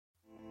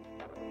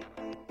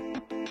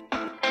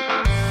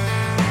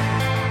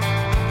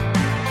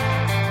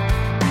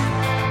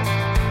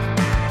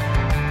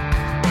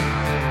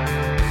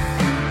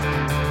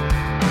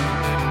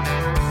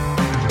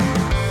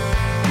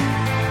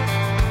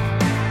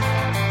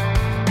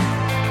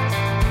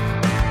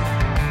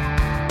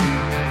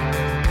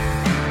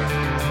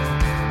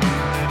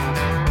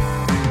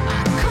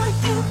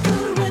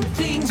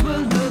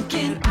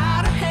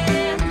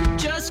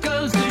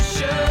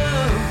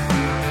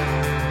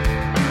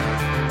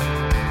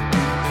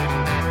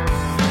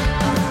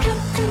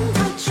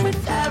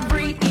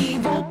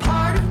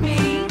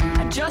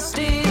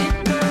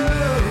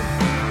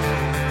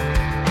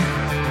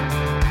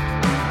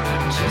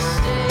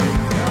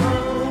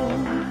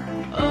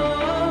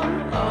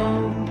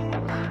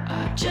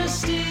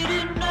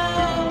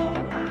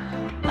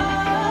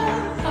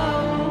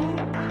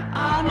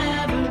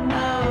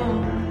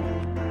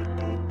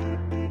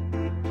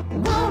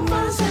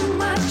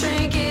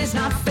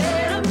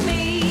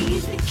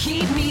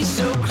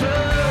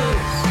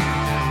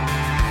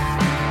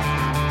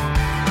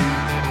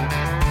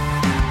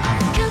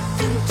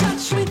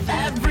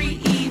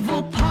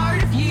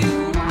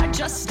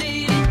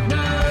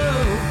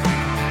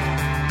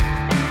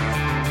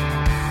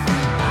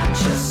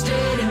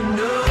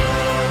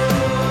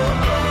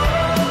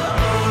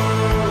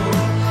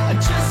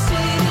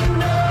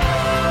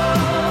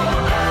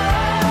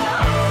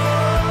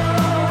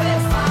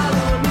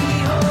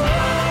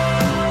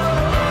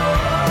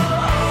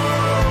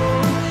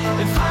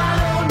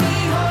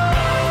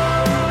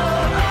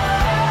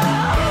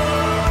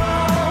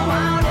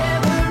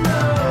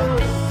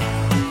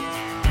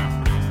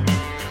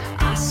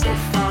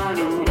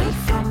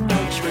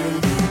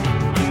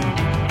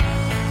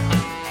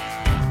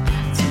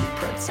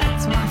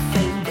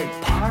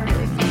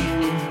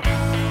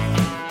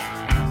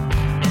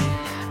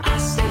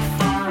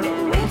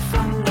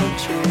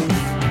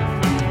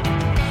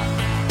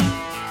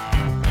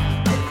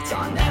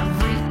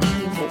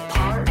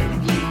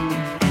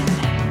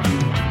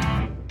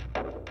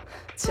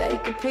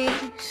Take a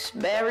piece,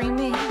 bury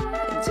me,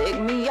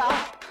 dig me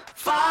up,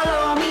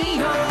 follow me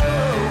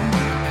home.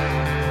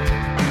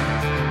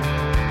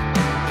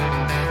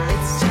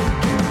 It's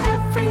taking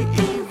every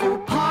evil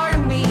part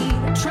of me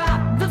to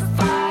trap the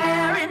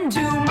fire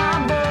into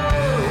my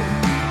bone.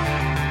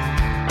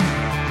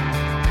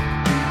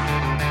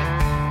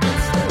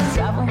 It's the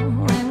devil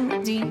in the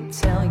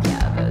detail,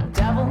 yeah, the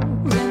devil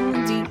in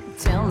the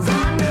details,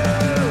 I know.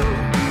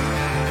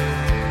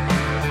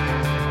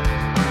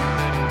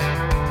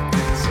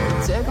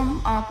 Dig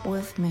 'em up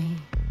with me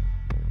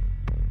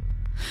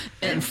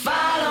and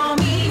follow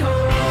me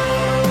home.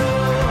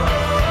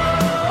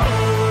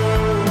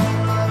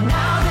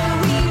 Now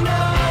that we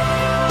know,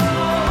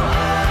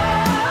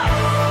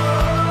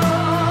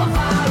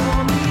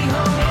 follow me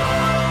home.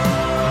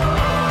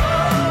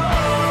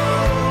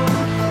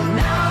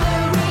 Now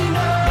that we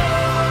know,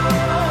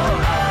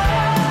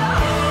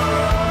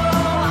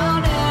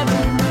 I'll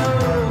never know.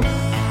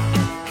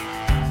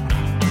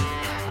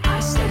 I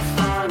stay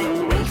far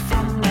away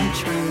from the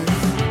truth.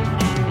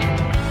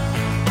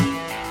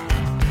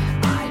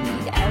 I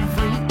need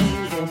every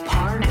evil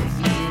part of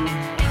you.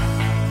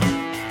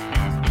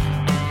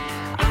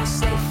 I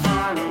stay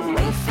far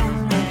away from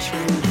the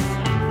truth.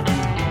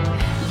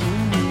 You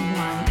need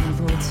my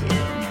evil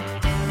too.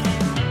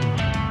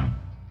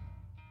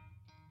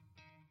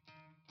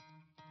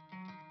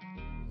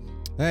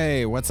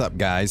 Hey, what's up,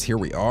 guys? Here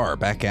we are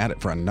back at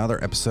it for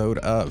another episode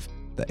of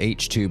the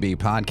H2B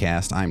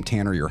podcast. I'm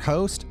Tanner, your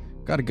host.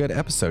 Got a good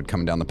episode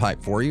coming down the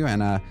pipe for you,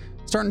 and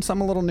starting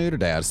something a little new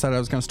today. I decided I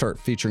was going to start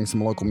featuring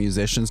some local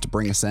musicians to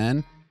bring us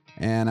in,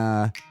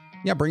 and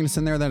bringing us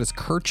in there. That is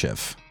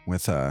Kerchief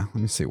with let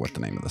me see what the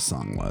name of the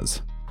song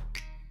was.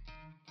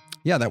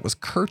 Yeah, that was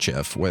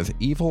Kerchief with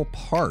Evil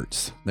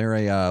Parts. They're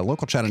a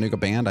local Chattanooga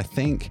band, I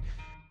think.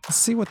 Let's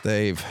see what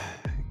they've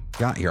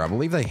got here. I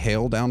believe they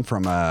hail down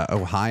from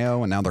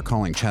Ohio, and now they're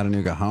calling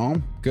Chattanooga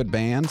home. Good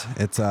band.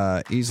 It's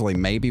easily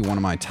maybe one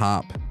of my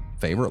top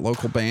favorite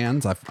local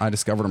bands. I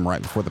discovered them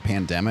right before the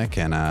pandemic,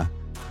 and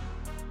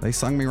they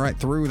sung me right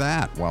through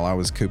that while I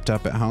was cooped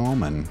up at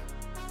home and,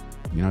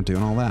 you know,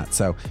 doing all that.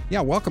 So,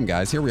 yeah, welcome,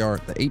 guys. Here we are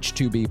at the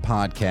H2B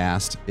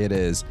podcast. It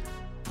is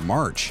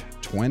March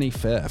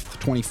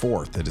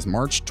 24th. It is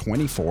March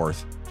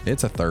 24th.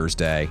 It's a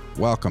Thursday.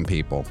 Welcome,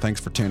 people.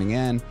 Thanks for tuning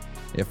in.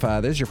 If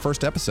this is your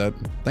first episode,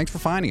 thanks for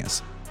finding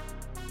us.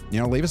 You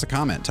know, leave us a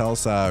comment. Tell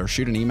us, or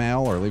shoot an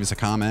email, or leave us a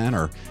comment,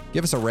 or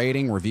give us a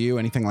rating, review,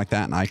 anything like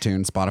that in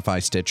iTunes,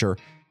 Spotify, Stitcher.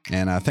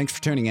 And thanks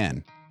for tuning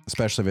in,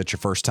 especially if it's your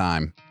first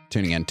time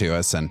tuning in to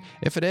us. And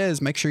if it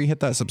is, make sure you hit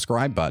that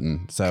subscribe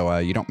button so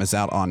you don't miss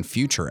out on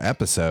future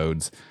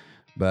episodes.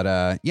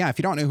 But if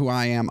you don't know who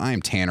I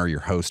am Tanner,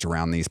 your host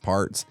around these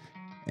parts.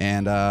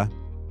 And I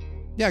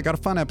got a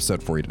fun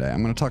episode for you today.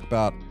 I'm going to talk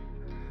about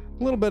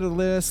a little bit of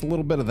this, a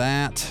little bit of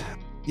that.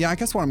 Yeah, I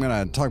guess what I'm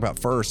going to talk about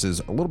first is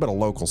a little bit of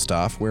local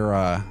stuff. We're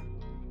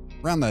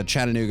around the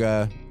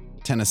Chattanooga,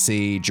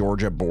 Tennessee,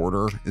 Georgia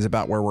border is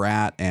about where we're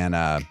at. And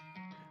I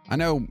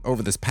know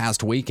over this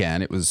past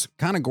weekend, it was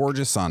kind of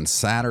gorgeous on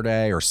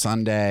Saturday or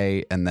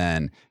Sunday, and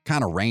then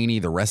kind of rainy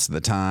the rest of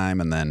the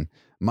time. And then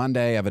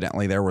Monday,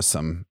 evidently, there was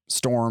some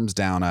storms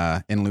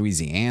down in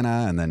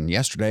Louisiana. And then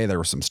yesterday, there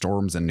were some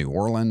storms in New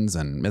Orleans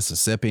and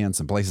Mississippi and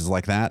some places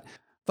like that.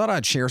 Thought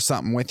I'd share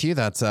something with you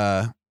that's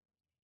a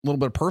little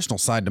bit of personal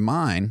side to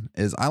mine.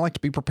 Is I like to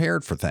be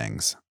prepared for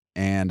things.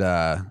 And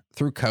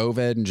through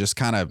COVID and just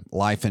kind of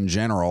life in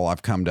general,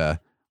 I've come to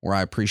where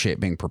I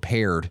appreciate being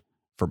prepared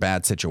for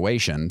bad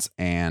situations.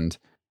 And,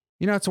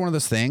 you know, it's one of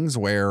those things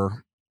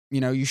where,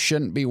 you know, you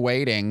shouldn't be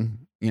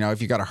waiting. You know, if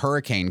you got a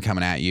hurricane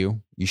coming at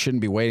you, you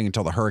shouldn't be waiting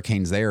until the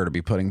hurricane's there to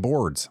be putting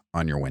boards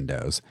on your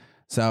windows.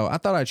 So I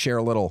thought I'd share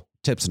a little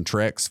tips and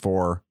tricks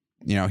for,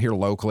 you know, here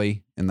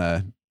locally in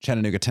the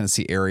Chattanooga,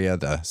 Tennessee area,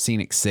 the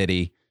Scenic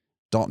City,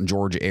 Dalton,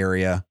 Georgia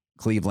area,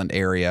 Cleveland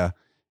area.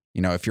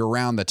 You know, if you're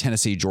around the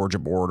Tennessee, Georgia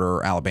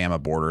border, Alabama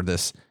border,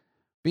 this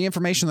be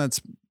information that's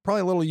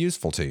probably a little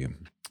useful to you.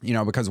 You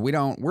know, because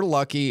we're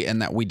lucky in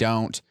that we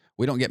don't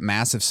get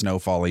massive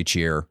snowfall each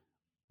year.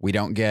 We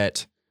don't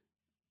get,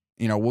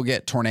 you know, we'll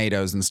get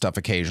tornadoes and stuff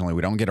occasionally.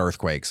 We don't get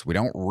earthquakes. We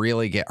don't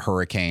really get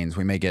hurricanes.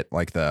 We may get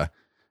like the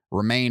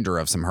remainder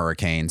of some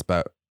hurricanes,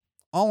 but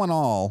all in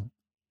all,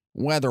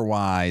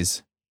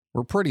 weather-wise,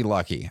 we're pretty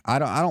lucky. I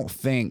don't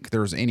think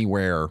there's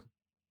anywhere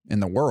in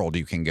the world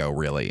you can go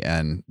really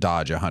and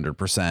dodge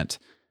 100%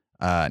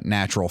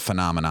 natural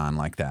phenomenon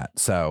like that.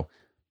 So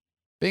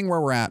being where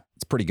we're at,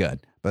 it's pretty good.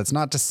 But it's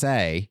not to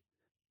say,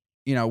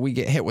 you know, we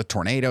get hit with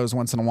tornadoes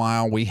once in a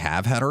while. We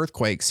have had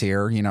earthquakes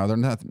here. You know, they're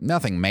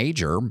nothing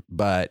major,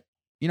 but,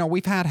 you know,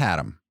 we've had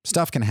them.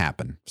 Stuff can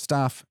happen.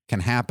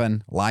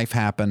 Life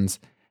happens.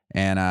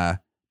 And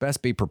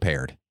best be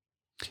prepared.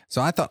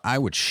 So I thought I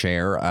would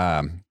share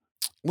a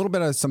little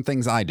bit of some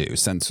things I do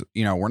since,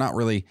 you know, we're not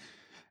really,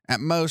 at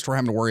most, we're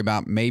having to worry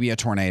about maybe a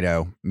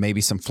tornado, maybe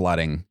some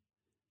flooding,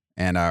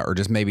 and or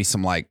just maybe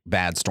some like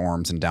bad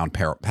storms and down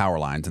power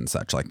lines and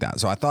such like that.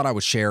 So I thought I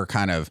would share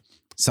kind of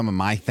some of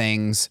my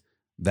things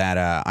that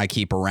I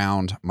keep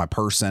around my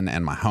person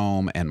and my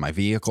home and my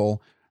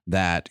vehicle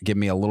that give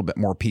me a little bit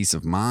more peace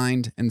of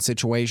mind in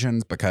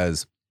situations,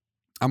 because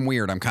I'm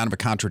weird. I'm kind of a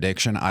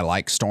contradiction. I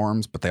like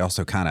storms, but they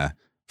also kind of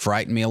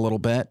frighten me a little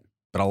bit.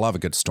 But I love a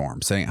good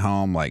storm. Sitting at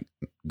home, like,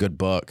 good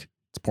book.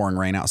 It's pouring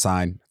rain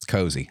outside. It's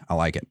cozy. I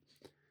like it.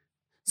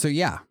 So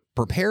yeah,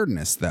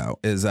 preparedness though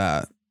is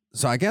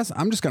so I guess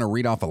I'm just going to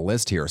read off a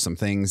list here, some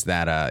things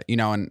that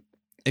and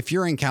if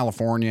you're in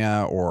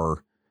California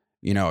or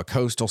a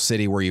coastal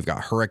city where you've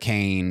got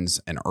hurricanes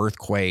and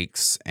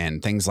earthquakes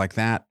and things like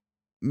that,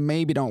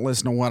 maybe don't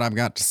listen to what I've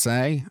got to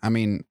say. I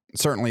mean,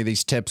 certainly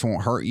these tips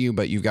won't hurt you,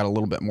 but you've got a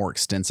little bit more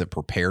extensive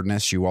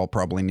preparedness you all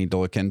probably need to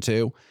look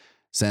into,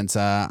 since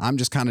I'm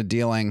just kind of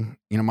dealing,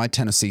 my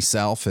Tennessee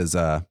self is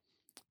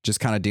just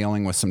kind of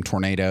dealing with some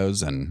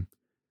tornadoes and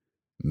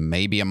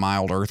maybe a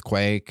mild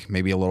earthquake,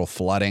 maybe a little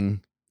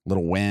flooding,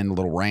 little wind,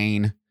 little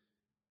rain.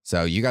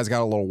 So you guys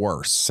got a little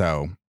worse.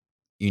 So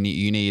you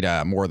need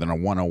more than a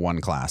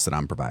 101 class that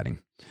I'm providing.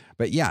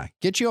 But yeah,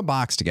 get you a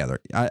box together.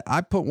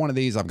 I put one of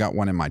these. I've got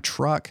one in my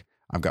truck.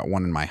 I've got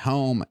one in my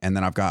home. And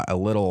then I've got a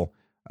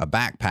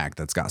backpack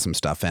that's got some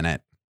stuff in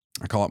it.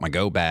 I call it my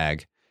go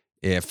bag.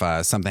 If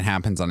something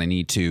happens and I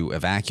need to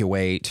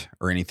evacuate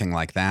or anything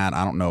like that,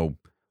 I don't know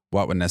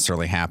what would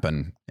necessarily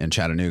happen in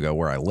Chattanooga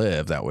where I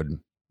live that would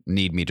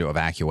need me to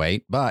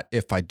evacuate. But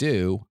if I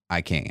do,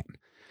 I can.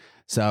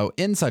 So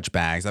in such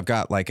bags, I've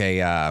got like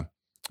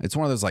it's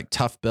one of those like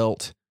tough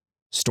built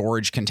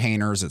storage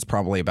containers. It's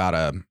probably about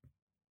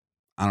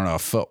a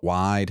foot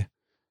wide,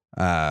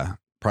 probably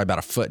about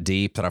a foot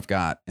deep, that I've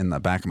got in the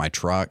back of my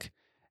truck.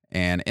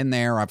 And in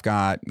there, I've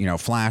got,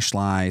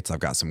 flashlights. I've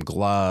got some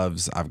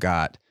gloves. I've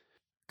got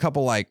a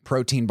couple like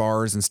protein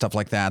bars and stuff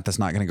like that. That's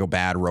not going to go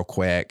bad real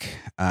quick.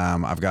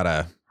 I've got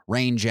a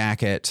rain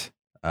jacket,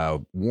 a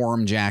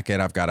warm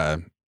jacket. I've got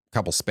a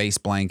couple space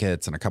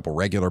blankets and a couple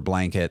regular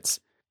blankets.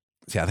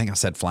 See, I think I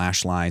said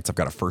flashlights. I've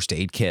got a first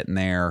aid kit in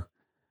there.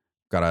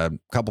 Got a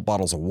couple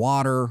bottles of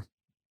water.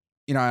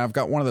 I've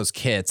got one of those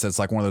kits that's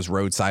like one of those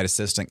roadside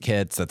assistant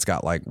kits that's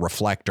got like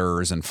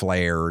reflectors and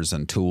flares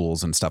and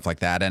tools and stuff like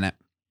that in it.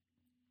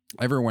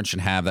 Everyone should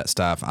have that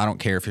stuff. I don't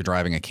care if you're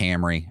driving a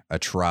Camry, a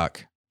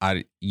truck.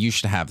 You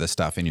should have this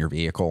stuff in your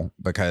vehicle,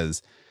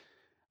 because,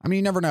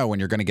 you never know when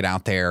you're going to get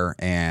out there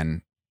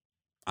and,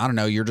 I don't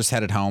know, you're just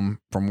headed home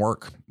from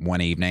work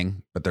one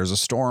evening, but there's a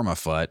storm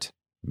afoot.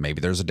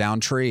 Maybe there's a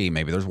downed tree.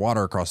 Maybe there's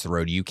water across the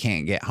road. You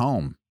can't get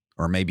home,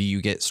 or maybe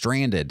you get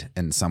stranded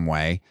in some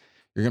way.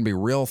 You're going to be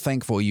real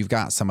thankful you've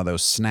got some of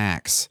those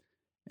snacks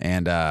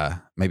and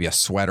maybe a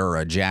sweater or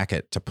a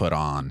jacket to put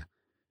on,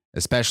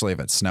 especially if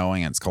it's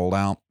snowing and it's cold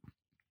out.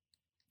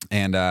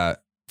 And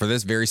for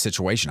this very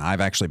situation,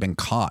 I've actually been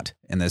caught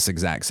in this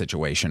exact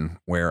situation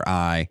where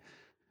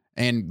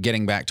and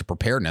getting back to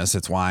preparedness,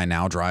 it's why I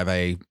now drive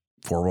a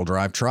 4-wheel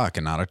drive truck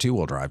and not a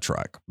 2-wheel drive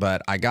truck.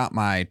 But I got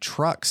my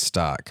truck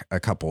stuck a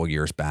couple of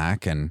years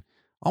back, and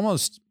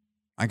almost,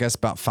 I guess,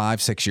 about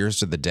 5-6 years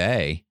to the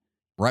day,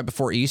 right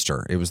before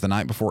Easter. It was the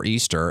night before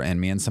Easter,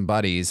 and me and some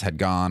buddies had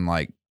gone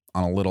like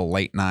on a little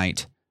late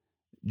night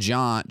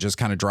jaunt, just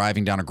kind of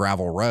driving down a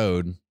gravel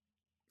road,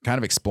 kind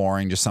of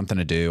exploring, just something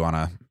to do on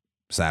a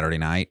Saturday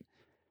night.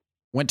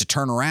 Went to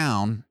turn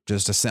around,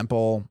 just a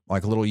simple,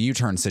 like a little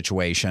U-turn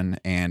situation,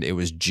 and it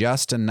was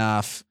just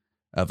enough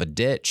of a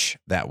ditch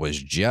that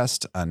was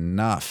just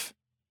enough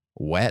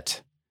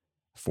wet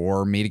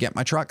for me to get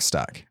my truck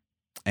stuck.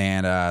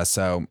 And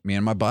so me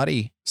and my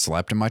buddy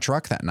slept in my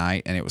truck that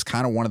night, and it was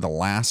kind of one of the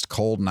last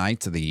cold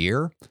nights of the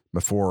year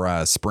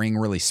before spring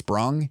really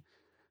sprung.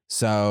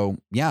 So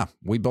yeah,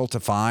 we built a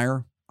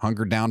fire,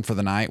 hunkered down for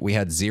the night. We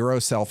had 0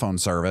 cell phone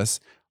service.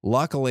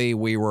 Luckily,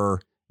 we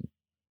were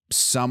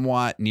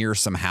somewhat near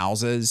some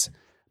houses,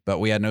 but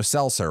we had no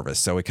cell service.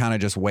 So we kind of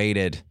just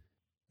waited.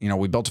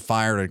 We built a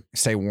fire to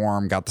stay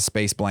warm, got the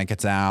space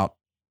blankets out,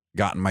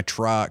 got in my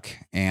truck,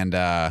 and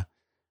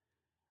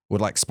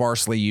would like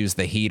sparsely use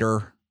the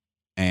heater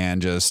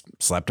and just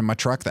slept in my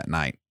truck that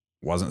night.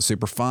 Wasn't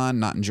super fun,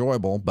 not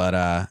enjoyable,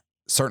 but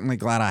certainly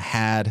glad I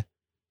had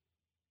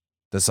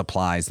the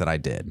supplies that I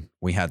did.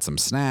 We had some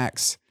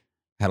snacks,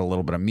 had a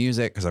little bit of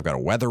music because I've got a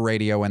weather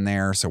radio in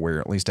there, so we're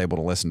at least able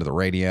to listen to the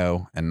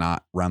radio and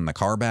not run the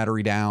car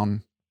battery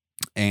down.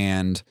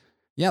 And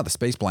yeah, the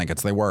space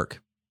blankets, they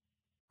work.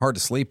 Hard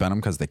to sleep in them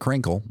because they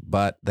crinkle,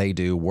 but they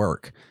do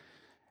work.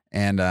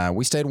 And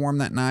we stayed warm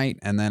that night.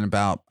 And then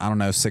about,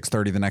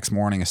 6:30 the next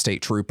morning, a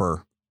state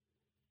trooper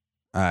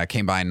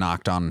came by and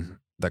knocked on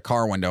the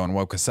car window and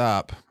woke us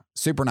up.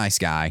 Super nice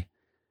guy.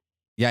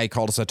 Yeah, he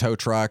called us a tow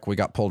truck. We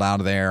got pulled out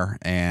of there.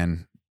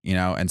 And,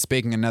 and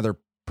speaking another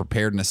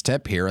preparedness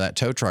tip here, that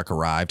tow truck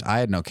arrived. I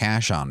had no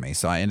cash on me.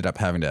 So I ended up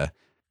having to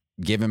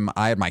give him,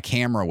 I had my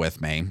camera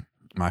with me,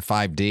 my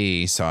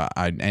 5D. So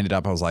I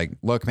was like,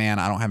 look, man,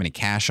 I don't have any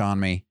cash on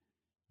me.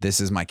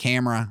 This is my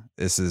camera.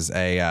 This is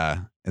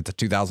it's a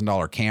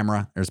 $2,000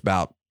 camera. There's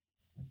about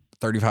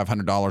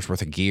 $3,500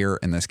 worth of gear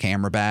in this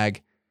camera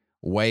bag.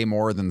 Way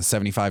more than the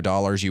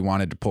 $75 you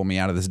wanted to pull me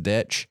out of this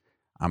ditch.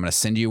 I'm going to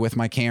send you with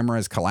my camera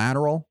as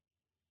collateral,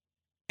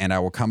 and I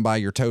will come by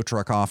your tow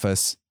truck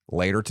office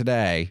later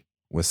today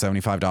with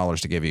 $75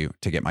 to give you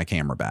to get my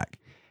camera back.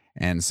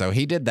 And so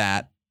he did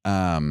that.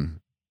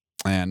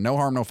 And no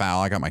harm, no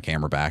foul. I got my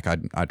camera back.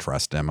 I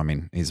trust him. I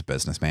mean, he's a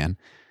businessman.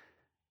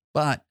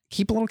 But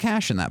keep a little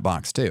cash in that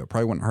box too. It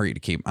probably wouldn't hurt you to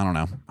keep, I don't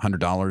know,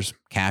 $100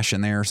 cash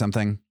in there or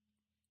something.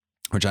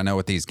 Which I know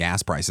with these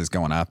gas prices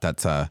going up,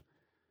 that's a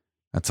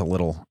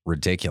little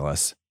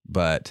ridiculous.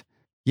 But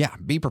yeah,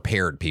 be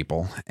prepared,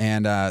 people.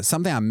 And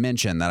something I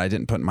mentioned that I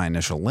didn't put in my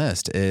initial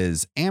list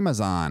is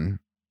Amazon.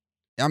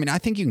 I mean, I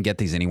think you can get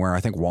these anywhere. I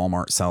think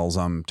Walmart sells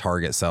them.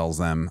 Target sells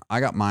them. I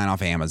got mine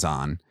off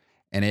Amazon.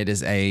 And it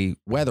is a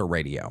weather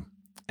radio.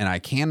 And I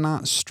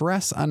cannot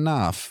stress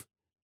enough,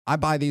 I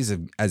buy these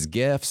as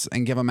gifts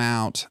and give them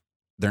out.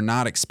 They're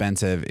not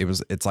expensive.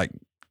 It's like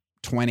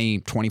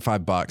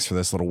 $25 for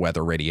this little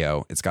weather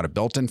radio. It's got a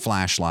built-in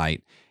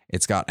flashlight.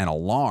 It's got an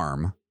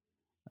alarm,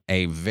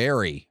 a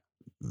very,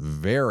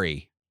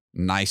 very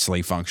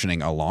nicely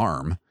functioning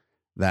alarm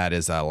that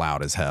is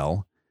loud as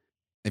hell.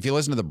 If you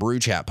listen to the Brew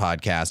Chat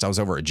podcast, I was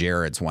over at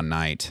Jared's one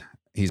night.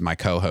 He's my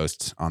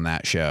co-host on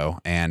that show.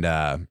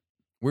 And,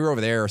 we were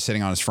over there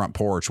sitting on his front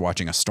porch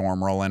watching a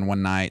storm roll in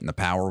one night and the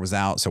power was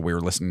out. So we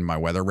were listening to my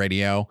weather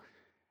radio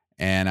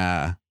and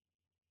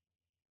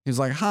he was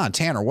like,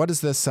 Tanner, what does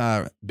this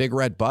big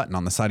red button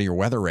on the side of your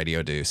weather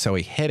radio do? So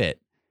he hit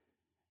it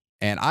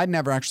and I'd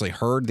never actually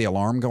heard the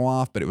alarm go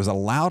off, but it was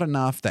loud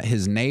enough that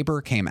his neighbor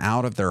came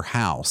out of their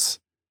house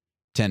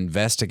to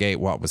investigate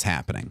what was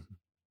happening.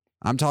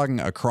 I'm talking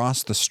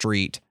across the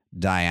street,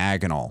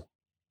 diagonal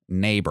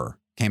neighbor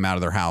came out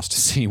of their house to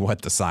see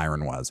what the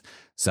siren was.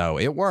 So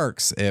it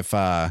works if,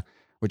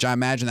 which I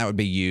imagine that would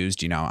be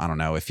used, I don't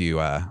know, if you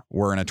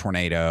were in a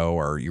tornado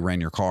or you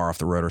ran your car off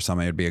the road or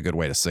something, it'd be a good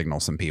way to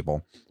signal some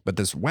people. But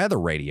this weather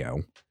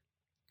radio,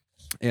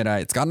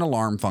 it's got an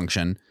alarm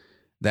function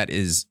that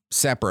is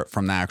separate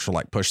from the actual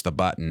like push the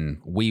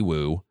button wee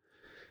woo.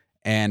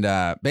 And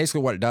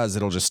basically what it does,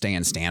 it'll just stay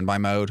in standby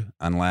mode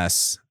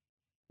unless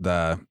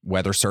the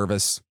weather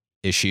service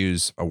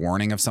issues a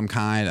warning of some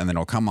kind, and then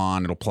it'll come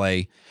on, it'll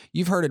play.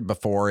 You've heard it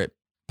before. It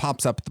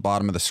pops up at the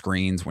bottom of the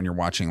screens when you're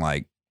watching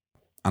like,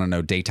 I don't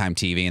know, daytime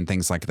TV and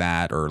things like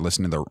that, or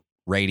listen to the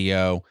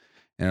radio,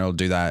 and it'll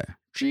do that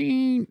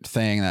thing,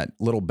 that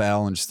little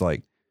bell, and just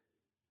like,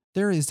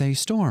 there is a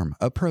storm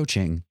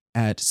approaching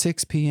at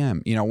 6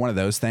 p.m. One of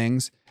those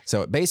things.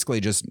 So it basically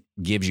just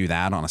gives you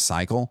that on a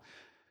cycle.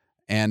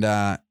 And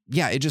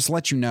it just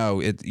lets you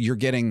know you're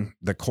getting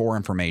the core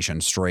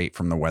information straight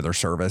from the weather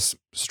service,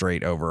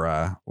 straight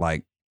over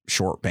like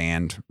short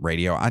band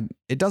radio.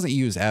 It doesn't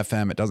use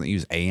FM. It doesn't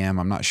use AM.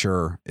 I'm not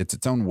sure. It's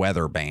its own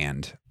weather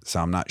band.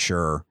 So I'm not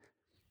sure.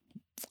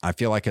 I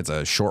feel like it's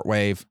a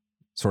shortwave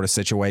sort of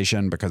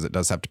situation because it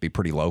does have to be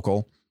pretty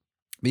local.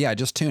 But yeah,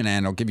 just tune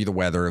in. It'll give you the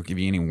weather. It'll give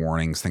you any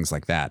warnings, things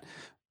like that.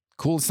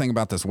 Coolest thing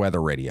about this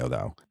weather radio,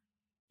 though,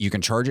 you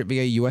can charge it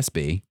via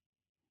USB.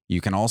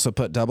 You can also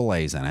put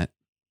AA's in it.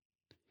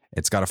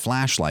 It's got a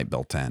flashlight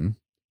built in.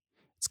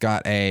 It's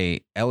got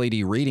a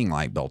LED reading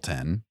light built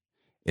in.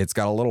 It's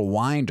got a little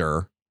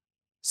winder.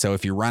 So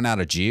if you run out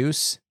of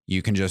juice,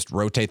 you can just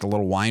rotate the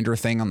little winder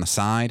thing on the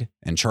side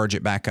and charge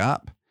it back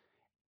up.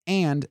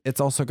 And it's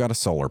also got a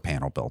solar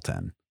panel built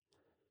in.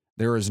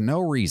 There is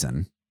no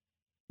reason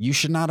you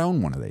should not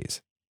own one of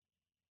these.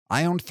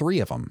 I own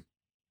 3 of them.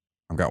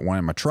 I've got one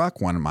in my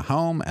truck, one in my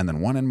home, and then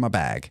one in my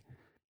bag.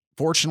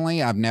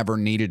 Fortunately, I've never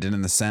needed it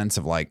in the sense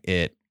of like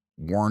it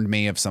warned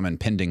me of some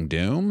impending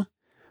doom,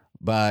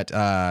 but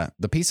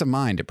the peace of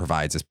mind it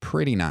provides is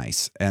pretty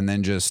nice. And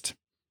then just,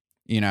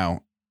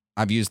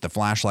 I've used the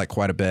flashlight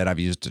quite a bit. I've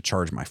used it to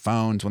charge my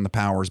phones when the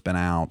power's been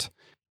out.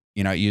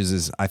 It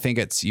uses, I think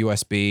it's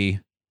USB.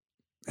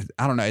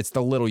 I don't know. It's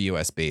the little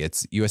USB.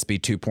 It's USB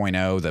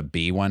 2.0, the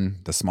B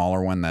one, the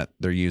smaller one that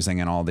they're using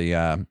in all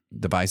the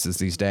devices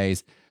these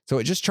days. So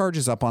it just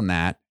charges up on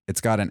that.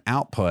 It's got an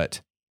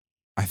output,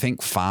 I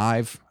think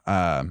 5,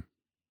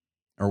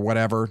 or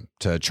whatever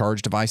to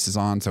charge devices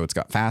on. So it's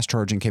got fast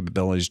charging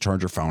capabilities,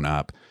 charge your phone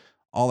up,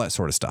 all that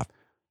sort of stuff.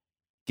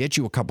 Get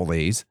you a couple of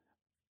these,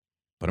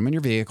 put them in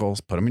your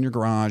vehicles, put them in your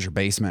garage or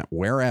basement,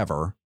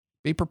 wherever.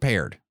 Be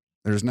prepared.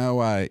 There's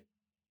no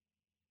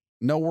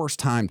worse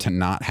time to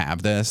not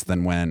have this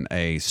than when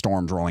a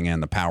storm's rolling in,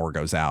 the power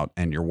goes out,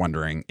 and you're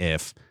wondering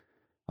if,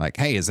 like,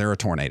 hey, is there a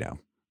tornado?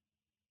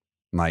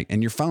 Like,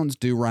 and your phones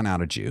do run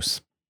out of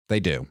juice. They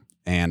do.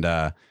 And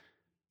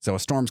so a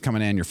storm's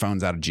coming in, your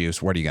phone's out of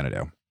juice. What are you going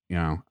to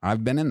do?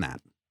 I've been in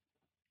that.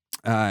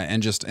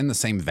 And just in the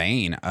same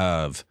vein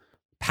of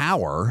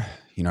power,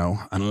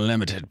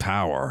 unlimited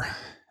power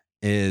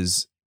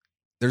there's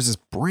this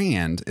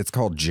brand. It's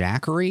called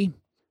Jackery.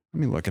 Let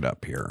me look it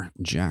up here.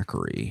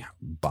 Jackery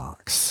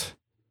box.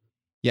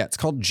 Yeah, it's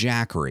called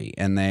Jackery.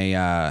 And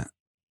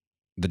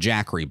the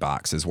Jackery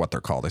box is what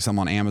they're called. They sell them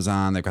on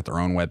Amazon. They've got their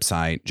own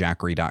website,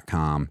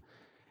 jackery.com.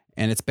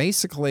 And it's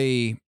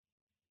basically,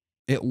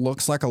 it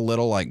looks like a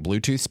little like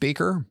Bluetooth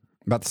speaker,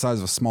 about the size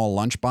of a small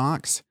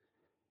lunchbox.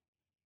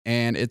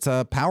 And it's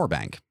a power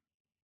bank.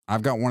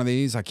 I've got one of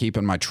these I keep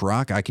in my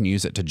truck. I can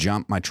use it to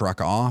jump my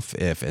truck off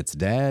if it's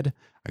dead.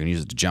 I can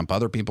use it to jump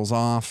other people's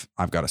off.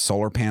 I've got a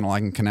solar panel I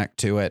can connect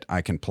to it.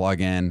 I can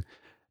plug in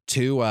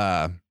 2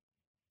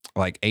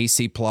 like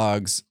AC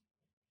plugs,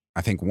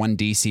 I think one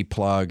DC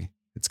plug.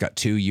 It's got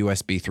 2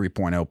 USB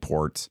 3.0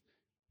 ports.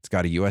 It's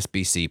got a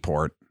USB-C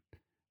port.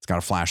 It's got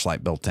a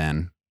flashlight built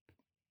in.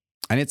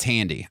 And it's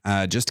handy.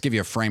 Just to give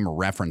you a frame of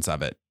reference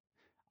of it,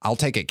 I'll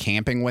take it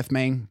camping with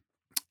me.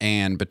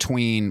 And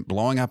between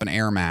blowing up an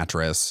air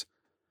mattress,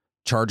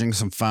 charging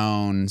some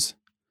phones,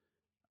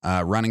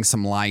 running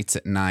some lights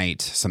at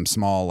night, some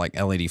small like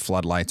LED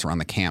floodlights around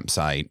the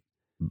campsite,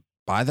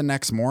 by the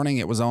next morning,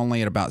 it was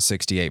only at about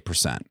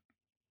 68%.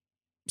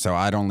 So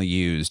I'd only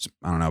used,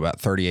 I don't know, about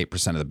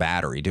 38% of the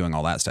battery doing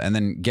all that stuff. And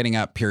then getting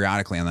up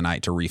periodically in the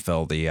night to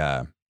refill the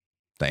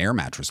air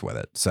mattress with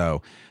it.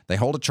 So they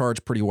hold a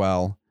charge pretty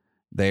well.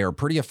 They are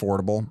pretty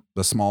affordable.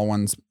 The small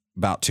one's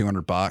about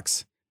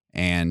 $200,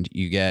 and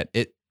you get,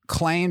 it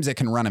claims it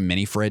can run a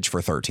mini fridge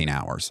for 13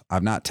 hours.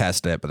 I've not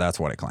tested it, but that's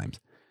what it claims.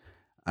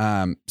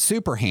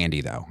 Super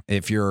handy though.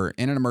 If you're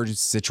in an emergency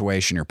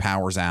situation, your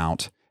power's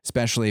out,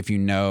 especially if you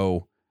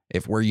know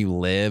if where you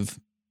live,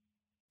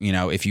 you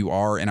know, if you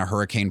are in a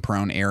hurricane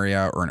prone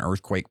area or an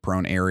earthquake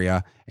prone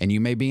area, and you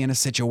may be in a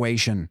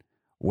situation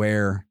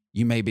where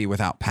you may be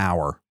without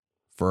power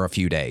for a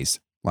few days,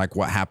 like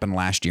what happened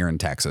last year in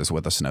Texas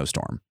with a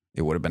snowstorm.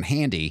 It would have been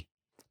handy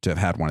to have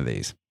had one of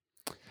these.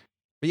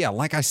 But yeah,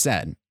 like I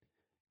said,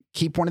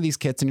 keep one of these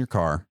kits in your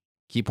car,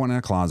 keep one in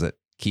a closet,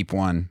 keep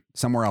one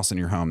somewhere else in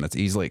your home that's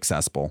easily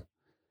accessible.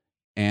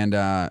 And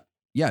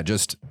yeah,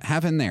 just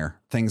have in there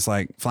things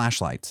like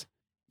flashlights,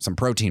 some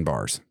protein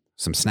bars,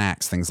 some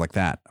snacks, things like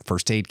that. A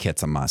first aid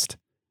kit's a must.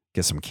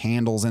 Get some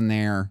candles in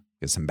there,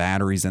 get some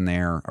batteries in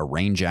there. A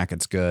rain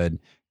jacket's good.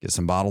 Get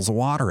some bottles of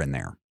water in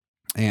there.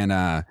 And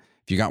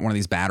if you got one of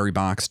these battery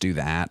box, do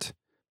that.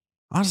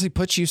 Honestly,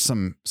 put you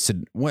some,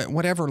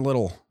 whatever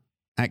little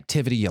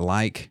activity you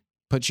like,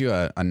 put you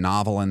a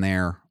novel in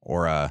there,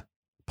 or a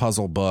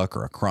puzzle book,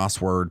 or a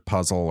crossword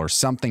puzzle, or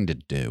something to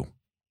do.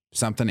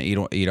 Something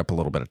to eat up a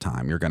little bit of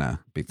time. You're going to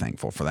be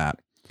thankful for that.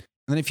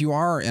 And then if you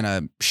are in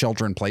a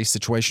shelter in place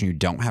situation, you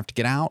don't have to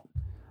get out,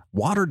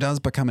 water does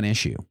become an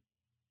issue.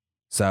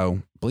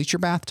 So bleach your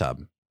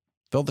bathtub,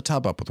 fill the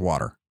tub up with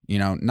water, you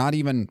know, not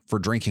even for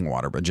drinking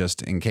water, but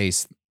just in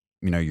case,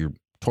 you know, your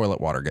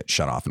toilet water gets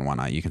shut off and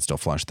whatnot, you can still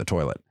flush the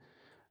toilet.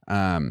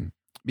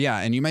 Yeah.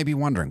 And you may be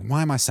wondering,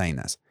 why am I saying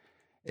this?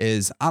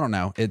 I don't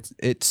know.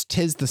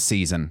 Tis the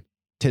season.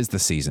 Tis the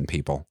season,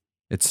 people.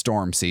 It's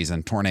storm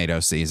season,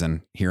 tornado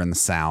season here in the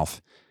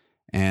South.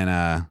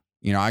 And,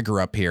 you know, I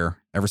grew up here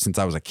ever since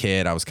I was a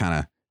kid. I was kind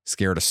of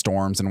scared of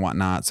storms and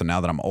whatnot. So now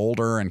that I'm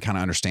older and kind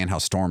of understand how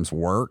storms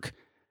work,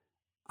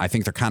 I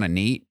think they're kind of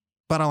neat,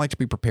 but I like to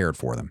be prepared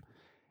for them.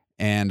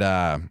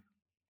 And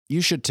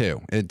you should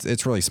too.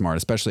 It's really smart,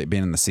 especially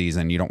being in the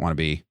season. You don't want to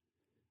be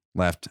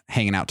left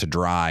hanging out to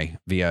dry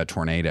via a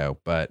tornado.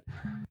 But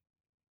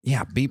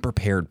yeah, be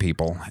prepared,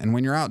 people. And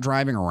when you're out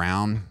driving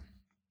around,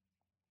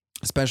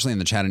 especially in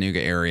the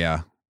Chattanooga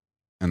area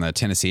and the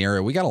Tennessee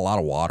area, we got a lot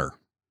of water.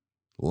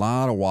 A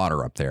lot of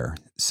water up there.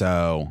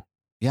 So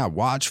yeah,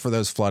 watch for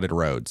those flooded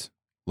roads.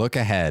 Look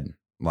ahead.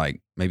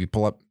 Like maybe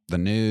pull up the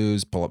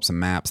news, pull up some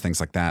maps,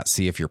 things like that.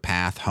 See if your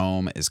path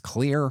home is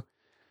clear.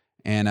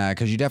 And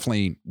because you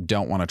definitely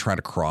don't want to try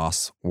to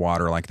cross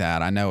water like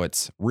that. I know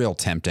it's real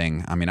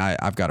tempting. I mean,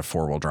 I've got a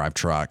 4-wheel drive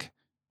truck.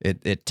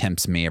 It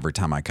tempts me every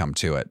time I come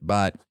to it,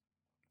 but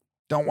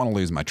don't want to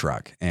lose my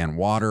truck. And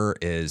water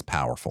is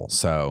powerful.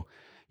 So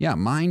yeah,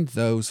 mind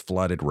those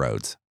flooded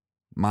roads.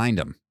 Mind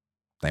them.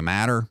 They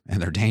matter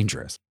and they're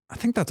dangerous. I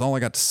think that's all I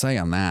got to say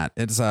on that.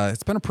 It's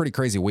been a pretty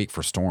crazy week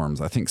for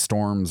storms. I think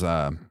storms,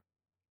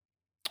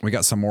 we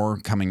got some more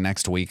coming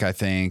next week, I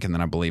think. And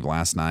then I believe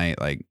last night,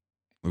 like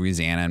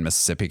Louisiana and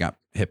Mississippi got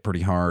hit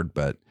pretty hard.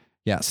 But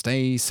yeah,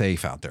 stay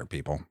safe out there,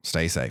 people.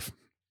 Stay safe.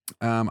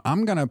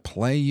 I'm going to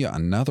play you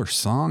another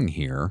song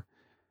here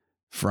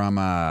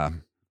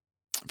from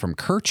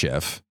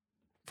Kerchief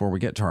before we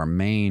get to our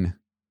main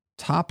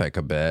topic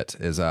a bit.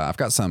 I've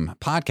got some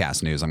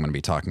podcast news I'm going to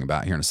be talking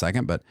about here in a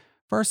second. But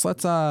first,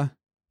 let's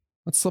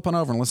slip on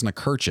over and listen to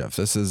Kerchief.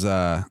 This is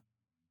this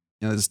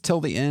is Till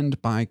the End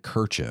by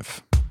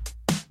Kerchief.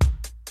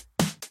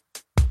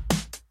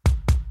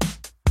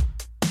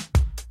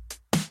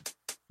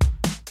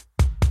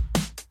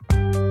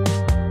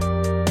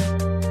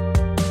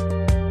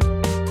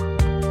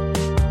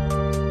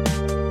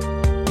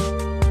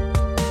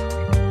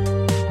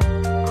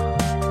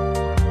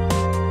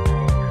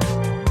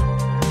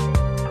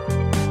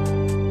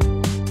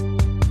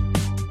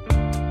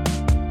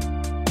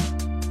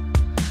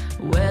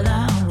 Well,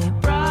 I only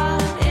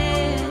brought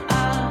it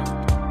up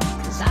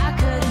 'cause I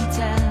couldn't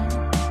tell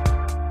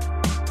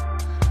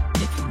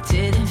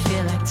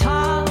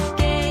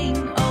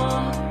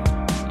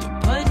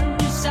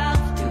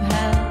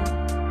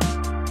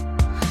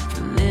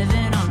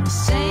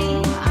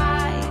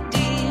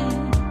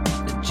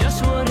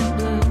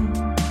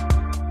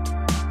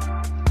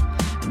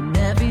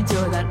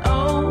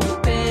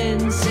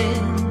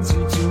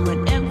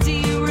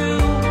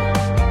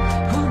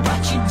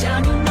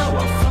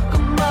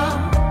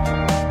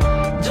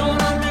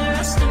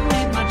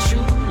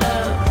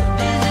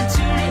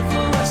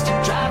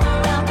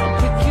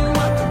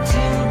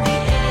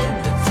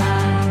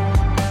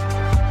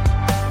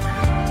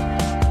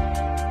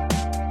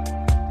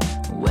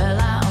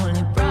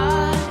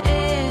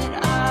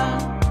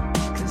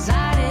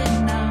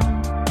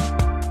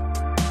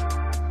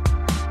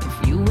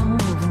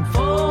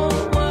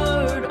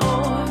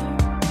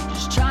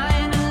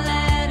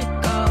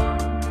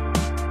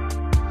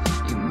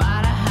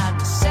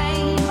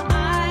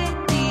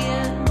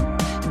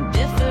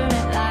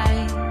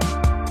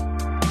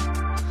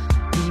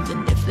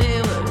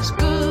as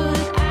good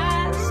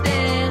as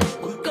dead.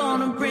 We're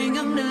gonna bring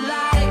them to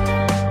life.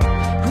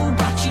 Who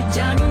brought you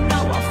down? You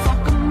know I'll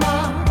fuck them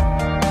up.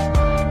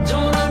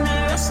 Don't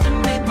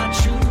underestimate my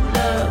true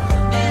love.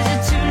 Is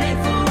it too late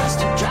for us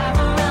to drive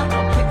around?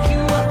 I'll pick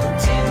you up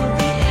until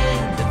the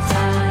end of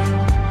time.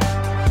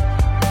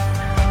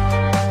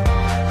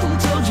 Who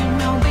told you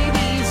no,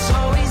 baby? It's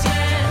always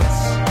yes.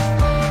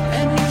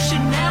 And you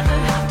should never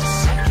have to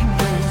second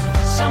guess.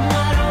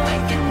 Somewhat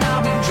awake and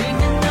I'll be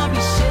dreaming of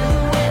your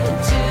silhouette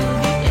until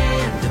the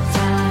end of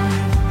time.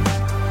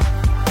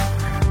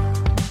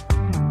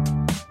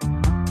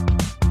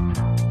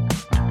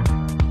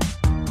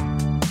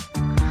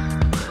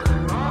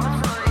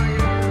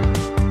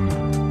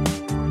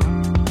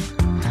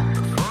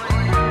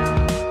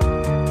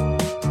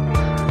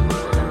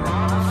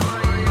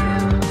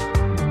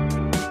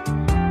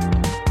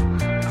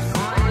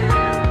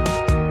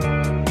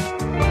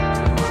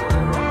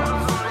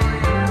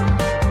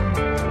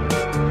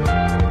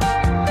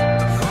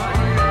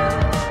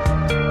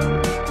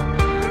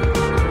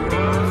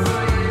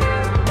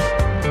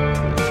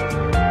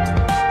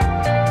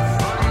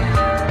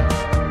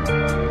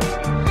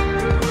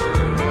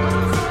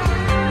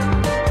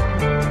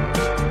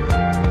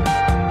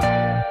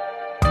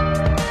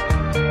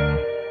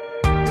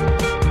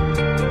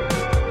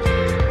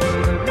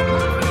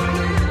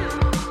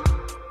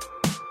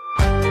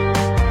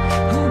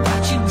 Who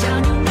brought you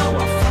down? You know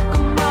I'll fuck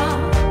 'em up.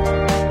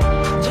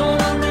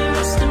 Don't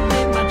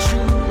underestimate my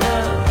true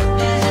love.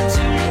 Is it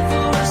too late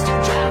for us to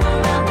drive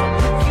around? I'll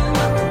pick you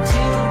up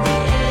until the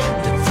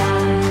end of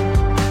time.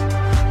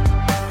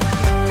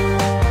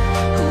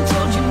 Who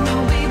told you no,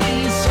 baby?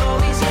 It's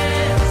always yes.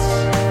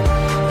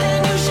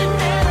 And you should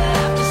never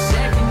have to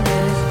second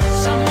guess.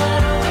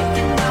 Somewhat awake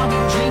and I'll be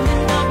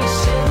dreaming of your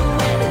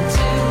silhouette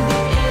until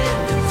the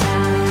end of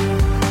time.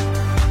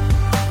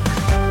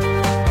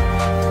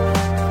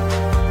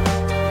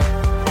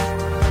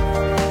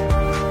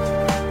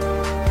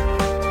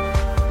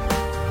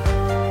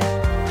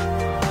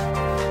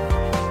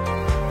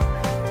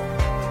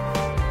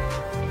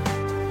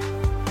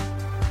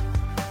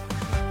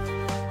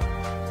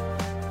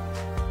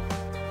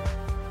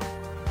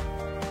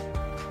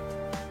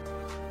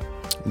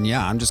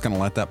 Yeah, I'm just going to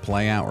let that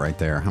play out right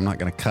there. I'm not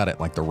going to cut it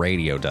like the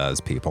radio does,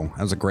 people.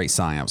 That was a great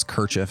song. That was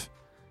Kerchief,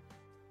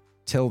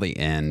 Till the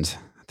End.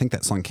 I think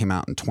that song came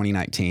out in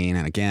 2019.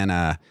 And again,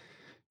 yeah,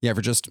 if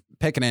you're just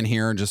picking in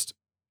here, just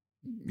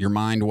your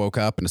mind woke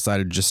up and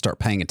decided to just start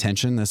paying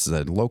attention. This is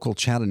a local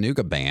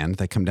Chattanooga band.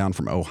 They come down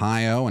from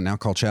Ohio and now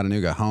call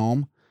Chattanooga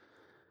home,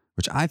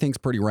 which I think is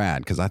pretty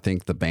rad because I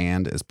think the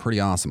band is pretty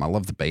awesome. I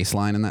love the bass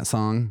line in that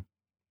song.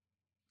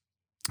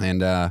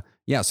 And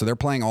yeah, so they're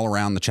playing all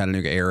around the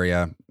Chattanooga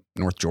area,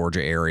 North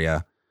Georgia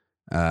area.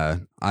 I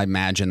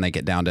imagine they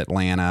get down to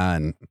Atlanta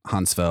and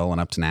Huntsville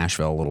and up to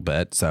Nashville a little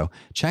bit. So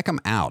check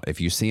them out.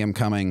 If you see them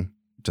coming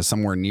to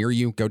somewhere near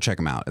you, go check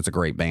them out. It's a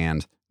great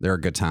band. They're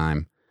a good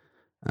time.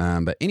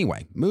 But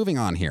anyway, moving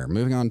on here,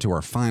 moving on to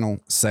our final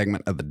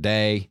segment of the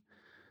day.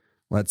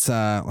 Let's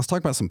talk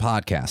about some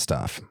podcast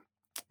stuff.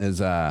 There's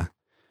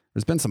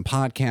been some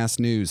podcast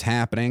news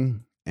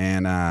happening,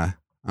 and I'm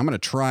going to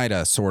try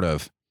to sort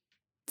of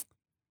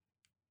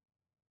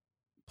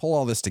pull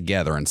all this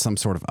together in some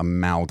sort of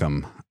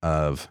amalgam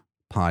of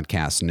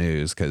podcast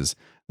news, because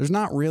there's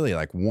not really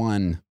like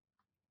one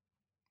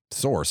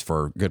source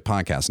for good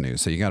podcast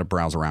news. So you got to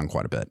browse around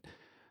quite a bit.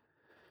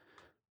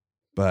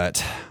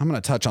 But I'm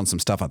going to touch on some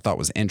stuff I thought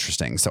was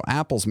interesting. So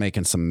Apple's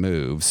making some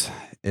moves.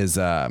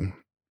 I'm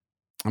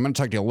going to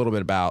talk to you a little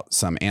bit about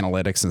some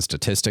analytics and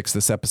statistics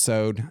this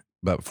episode.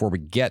 But before we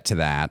get to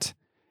that,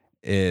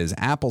 is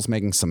Apple's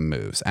making some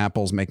moves.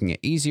 Apple's making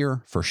it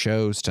easier for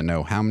shows to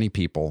know how many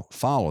people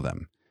follow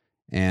them.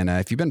 And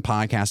if you've been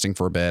podcasting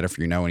for a bit, if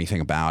you know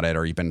anything about it,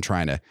 or you've been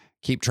trying to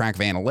keep track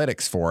of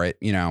analytics for it,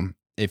 you know,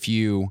 if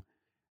you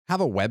have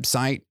a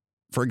website,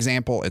 for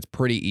example, it's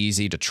pretty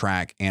easy to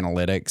track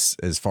analytics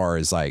as far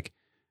as like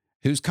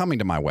who's coming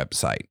to my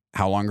website,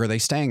 how long are they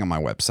staying on my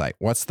website,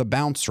 what's the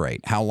bounce rate,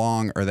 how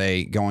long are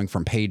they going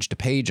from page to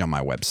page on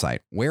my website,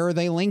 where are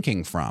they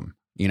linking from,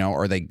 you know,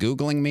 are they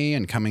Googling me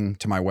and coming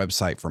to my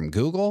website from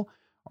Google,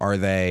 are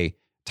they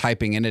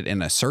typing in it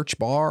in a search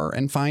bar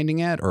and finding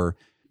it, or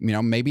you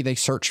know, maybe they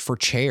search for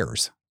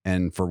chairs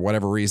and for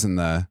whatever reason,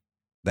 the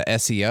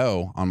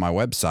SEO on my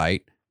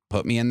website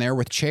put me in there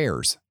with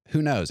chairs.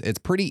 Who knows? It's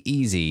pretty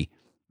easy.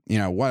 You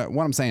know, what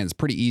I'm saying is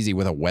pretty easy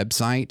with a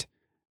website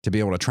to be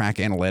able to track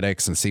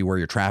analytics and see where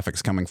your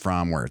traffic's coming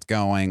from, where it's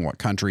going, what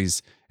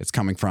countries it's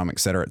coming from, et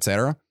cetera, et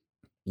cetera.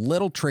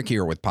 Little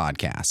trickier with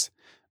podcasts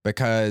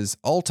because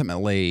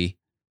ultimately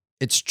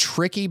it's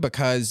tricky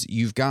because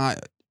you've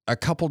got a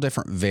couple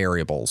different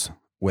variables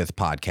with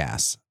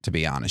podcasts, to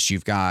be honest.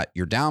 You've got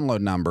your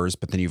download numbers,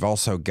 but then you've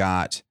also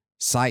got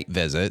site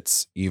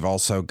visits. You've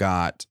also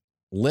got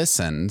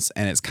listens,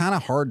 and it's kind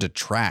of hard to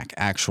track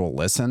actual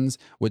listens,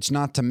 which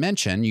not to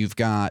mention you've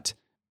got,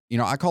 you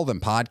know, I call them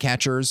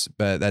podcatchers,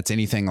 but that's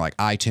anything like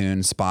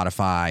iTunes,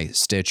 Spotify,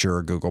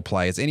 Stitcher, Google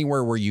Play. It's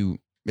anywhere where you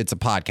it's a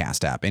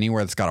podcast app.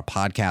 Anywhere that's got a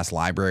podcast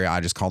library, I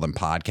just call them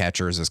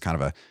podcatchers, as kind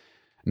of a,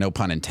 no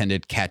pun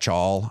intended,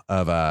 catch-all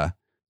of a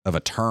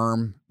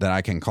term that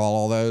I can call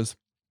all those.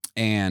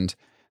 And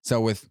so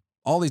with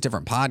all these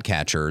different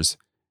podcatchers,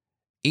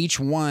 each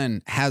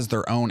one has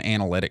their own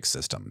analytics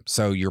system.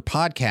 So your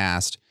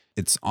podcast,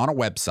 it's on a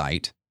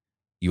website.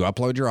 You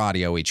upload your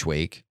audio each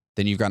week.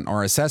 Then you've got an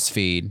RSS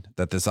feed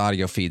that this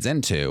audio feeds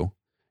into.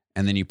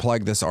 And then you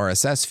plug this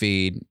RSS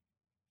feed.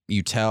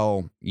 You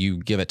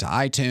give it to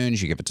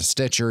iTunes, you give it to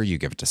Stitcher, you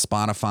give it to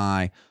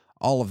Spotify,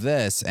 all of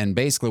this. And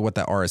basically what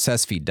that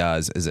RSS feed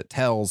does is it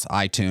tells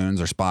iTunes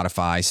or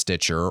Spotify,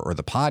 Stitcher, or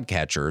the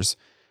podcatchers,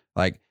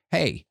 like,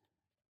 hey,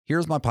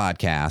 here's my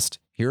podcast.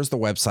 Here's the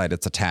website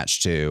it's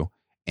attached to.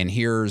 And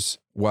here's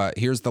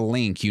the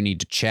link you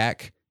need to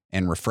check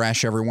and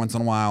refresh every once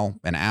in a while,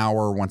 an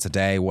hour, once a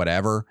day,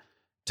 whatever,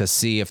 to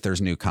see if there's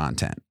new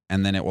content.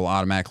 And then it will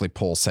automatically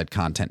pull said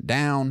content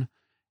down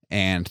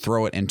and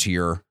throw it into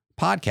your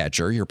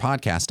podcatcher, your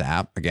podcast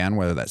app, again,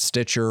 whether that's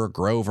Stitcher,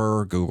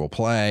 Grover, Google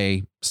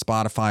Play,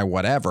 Spotify,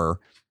 whatever.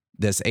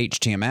 This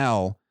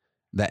HTML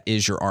that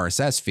is your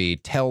RSS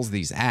feed tells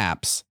these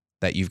apps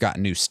that you've got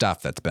new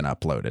stuff that's been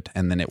uploaded,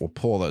 and then it will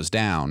pull those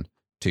down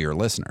to your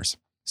listeners.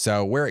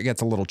 So where it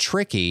gets a little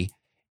tricky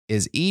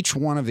is each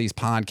one of these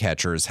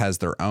podcatchers has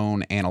their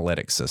own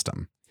analytics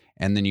system.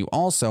 And then you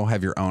also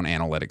have your own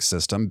analytics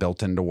system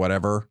built into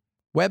whatever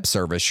web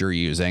service you're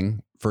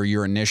using for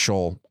your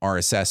initial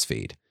RSS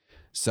feed.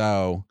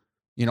 So,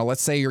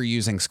 let's say you're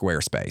using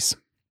Squarespace.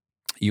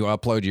 You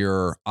upload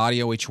your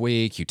audio each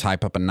week. You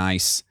type up a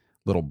nice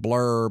little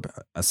blurb,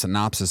 a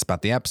synopsis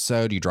about the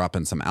episode. You drop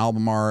in some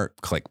album art,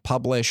 click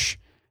publish,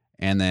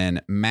 and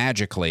then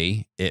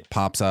magically it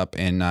pops up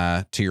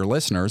to your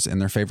listeners in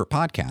their favorite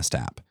podcast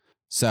app.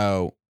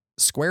 So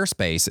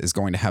Squarespace is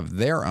going to have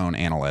their own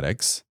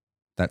analytics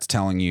that's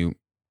telling you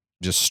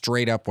just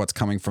straight up what's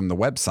coming from the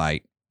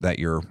website that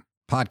your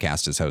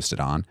podcast is hosted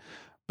on.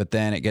 But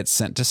then it gets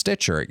sent to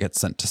Stitcher, it gets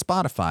sent to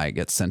Spotify, it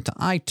gets sent to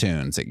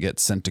iTunes, it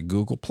gets sent to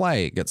Google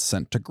Play, it gets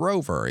sent to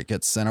Grover, it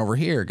gets sent over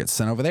here, it gets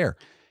sent over there.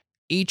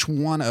 Each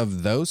one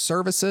of those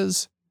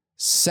services,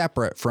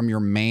 separate from your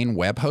main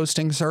web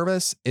hosting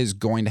service, is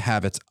going to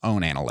have its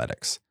own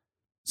analytics.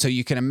 So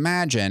you can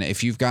imagine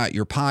if you've got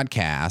your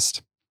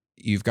podcast,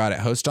 you've got it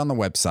hosted on the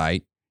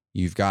website,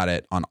 you've got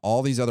it on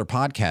all these other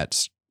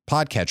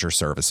podcatcher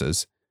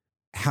services.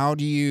 How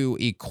do you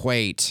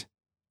equate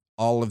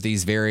all of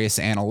these various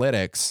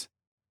analytics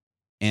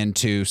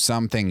into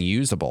something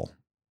usable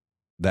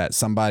that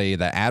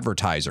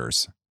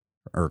advertisers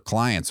or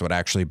clients would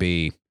actually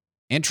be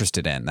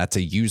interested in? That's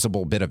a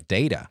usable bit of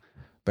data,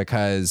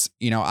 because,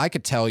 I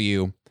could tell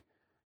you,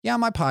 yeah,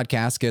 my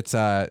podcast gets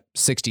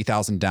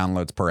 60,000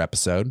 downloads per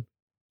episode.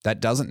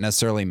 That doesn't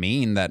necessarily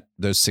mean that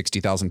those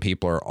 60,000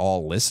 people are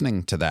all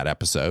listening to that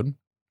episode.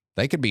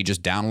 They could be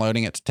just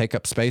downloading it to take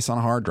up space on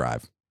a hard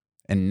drive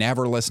and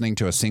never listening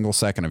to a single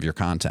second of your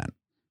content.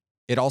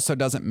 It also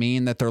doesn't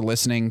mean that they're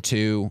listening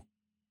to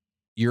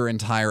your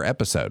entire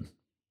episode.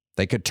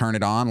 They could turn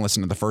it on,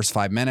 listen to the first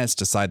 5 minutes,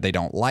 decide they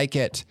don't like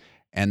it,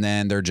 and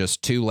then they're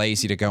just too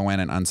lazy to go in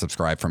and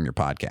unsubscribe from your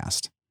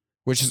podcast,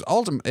 which is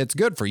it's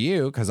good for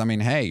you because,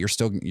 hey,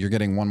 you're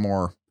getting one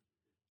more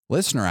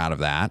listener out of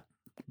that,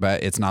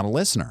 but it's not a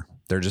listener.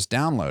 They're just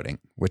downloading,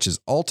 which is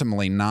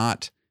ultimately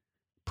not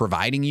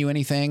providing you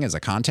anything as a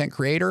content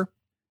creator,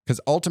 because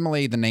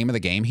ultimately the name of the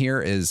game here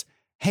is,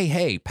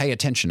 hey, pay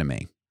attention to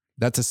me.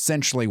 That's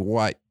essentially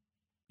what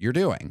you're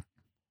doing.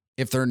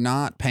 If they're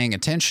not paying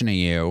attention to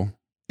you,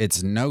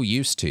 it's no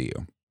use to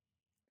you.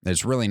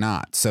 It's really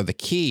not. So the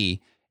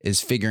key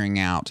is figuring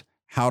out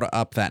how to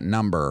up that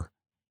number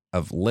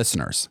of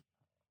listeners,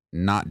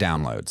 not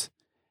downloads.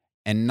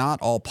 And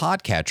not all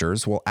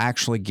podcatchers will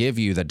actually give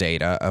you the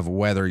data of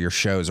whether your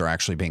shows are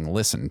actually being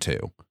listened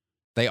to.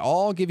 They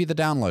all give you the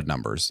download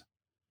numbers,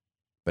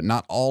 but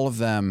not all of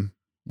them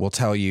will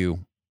tell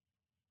you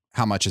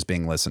how much is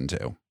being listened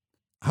to.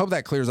 I hope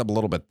that clears up a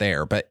little bit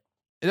there, but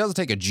it doesn't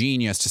take a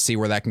genius to see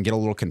where that can get a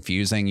little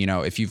confusing.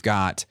 If you've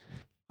got,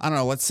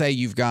 let's say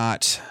you've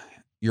got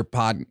your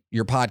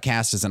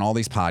podcast is in all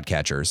these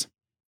podcatchers.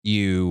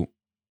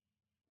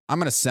 I'm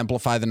going to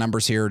simplify the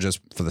numbers here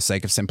just for the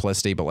sake of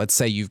simplicity, but let's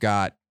say you've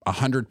got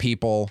 100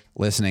 people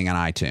listening on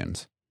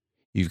iTunes.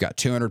 You've got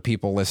 200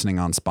 people listening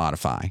on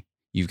Spotify.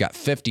 You've got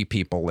 50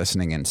 people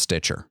listening in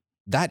Stitcher.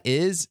 That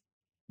is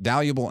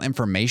valuable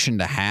information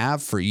to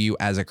have for you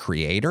as a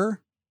creator,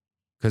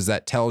 because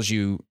that gives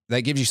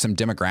you some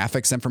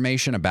demographics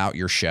information about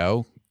your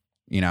show.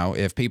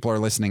 If people are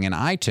listening in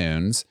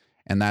iTunes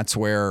and that's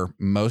where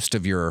most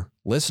of your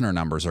listener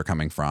numbers are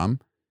coming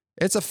from,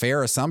 it's a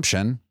fair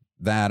assumption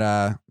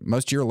that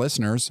most of your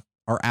listeners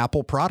are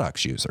Apple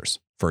products users,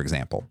 for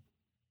example.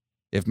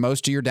 If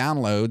most of your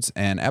downloads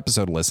and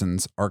episode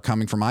listens are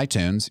coming from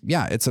iTunes,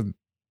 yeah, it's a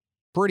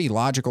pretty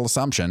logical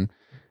assumption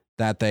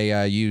that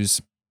they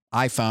use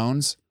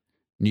iPhones.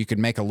 You could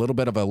make a little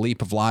bit of a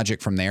leap of logic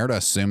from there to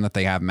assume that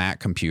they have Mac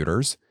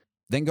computers,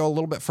 then go a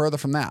little bit further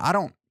from that. I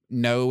don't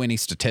know any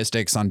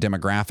statistics on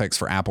demographics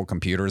for Apple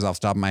computers off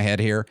the top of my head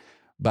here,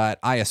 But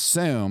I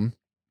assume,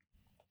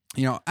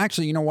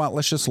 actually, you know what?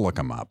 Let's just look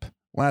them up.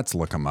 Let's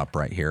look them up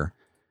right here.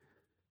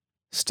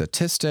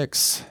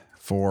 Statistics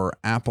for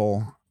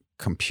Apple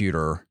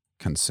computer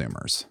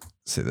consumers.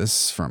 See,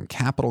 this is from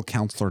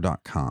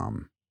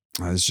capitalcounselor.com.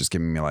 This is just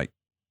giving me like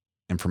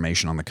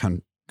information on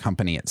the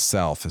company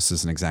itself. This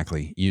isn't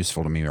exactly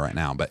useful to me right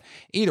now, but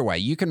either way,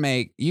 you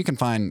can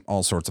find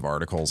all sorts of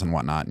articles and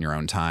whatnot in your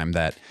own time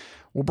that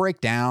will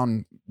break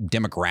down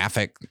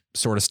demographic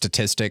sort of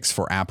statistics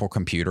for Apple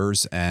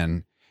computers.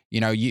 And,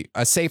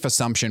 a safe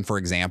assumption, for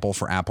example,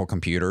 for Apple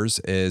computers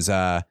is,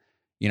 I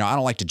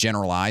don't like to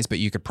generalize, but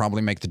you could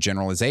probably make the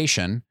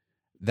generalization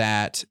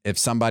that if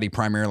somebody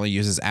primarily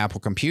uses Apple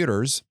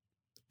computers,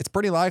 it's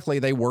pretty likely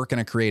they work in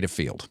a creative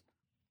field.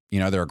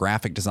 They're a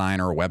graphic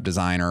designer, a web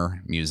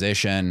designer,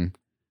 musician,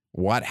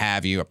 what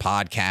have you, a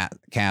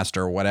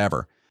podcaster,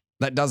 whatever.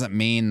 That doesn't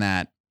mean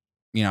that,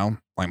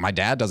 like my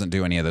dad doesn't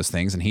do any of those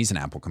things and he's an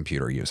Apple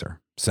computer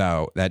user.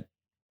 So that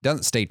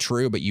doesn't stay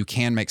true, but you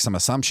can make some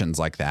assumptions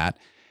like that.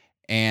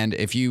 And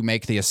if you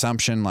make the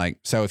assumption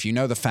so if you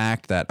know the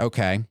fact that,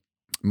 okay,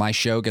 my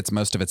show gets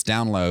most of its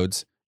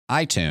downloads,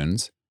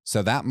 iTunes,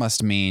 so that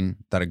must mean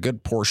that a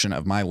good portion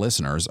of my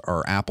listeners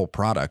are Apple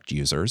product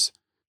users.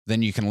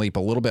 Then you can leap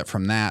a little bit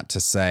from that to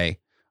say,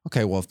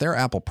 okay, well, if they're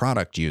Apple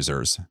product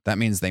users, that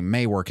means they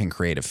may work in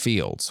creative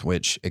fields,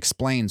 which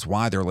explains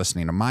why they're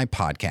listening to my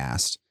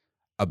podcast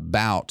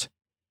about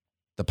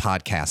the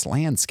podcast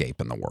landscape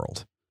in the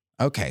world.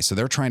 Okay, so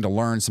they're trying to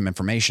learn some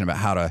information about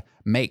how to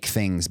make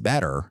things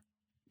better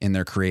in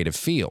their creative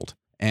field.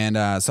 And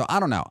so I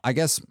don't know. I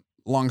guess,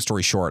 long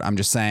story short, I'm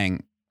just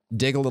saying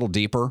dig a little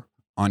deeper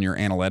on your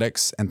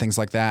analytics and things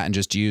like that and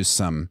just use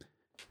some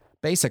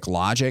basic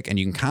logic, and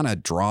you can kind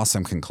of draw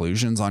some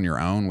conclusions on your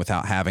own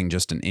without having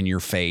just an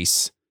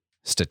in-your-face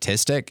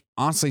statistic.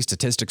 Honestly,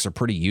 statistics are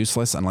pretty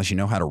useless unless you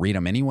know how to read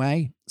them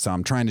anyway. So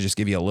I'm trying to just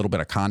give you a little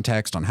bit of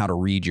context on how to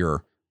read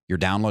your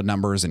download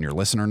numbers and your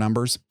listener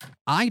numbers.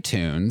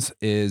 iTunes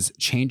is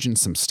changing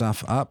some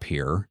stuff up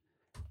here.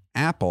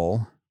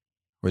 Apple,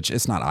 which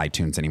it's not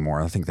iTunes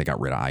anymore. I think they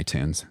got rid of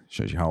iTunes.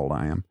 Shows you how old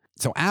I am.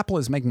 So Apple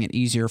is making it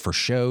easier for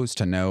shows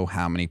to know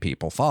how many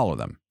people follow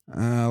them.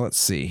 Let's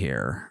see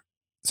here.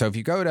 So if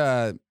you go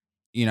to,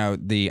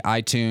 the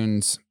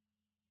iTunes,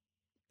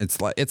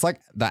 it's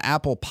like the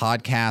Apple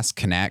Podcast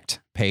Connect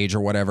page or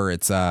whatever.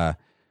 It's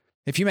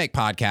if you make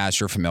podcasts,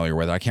 you're familiar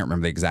with it. I can't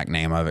remember the exact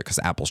name of it because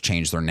Apple's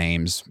changed their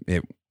names.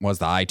 It was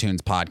the iTunes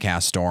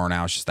Podcast Store.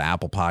 Now it's just the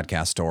Apple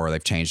Podcast Store.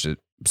 They've changed it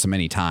so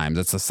many times.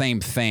 It's the same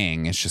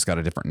thing. It's just got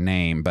a different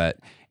name. But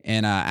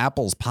in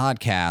Apple's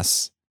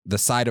podcasts, the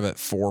side of it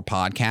for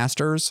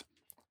podcasters,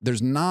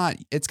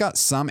 it's got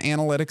some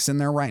analytics in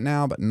there right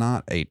now, but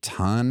not a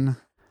ton.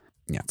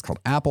 Yeah, it's called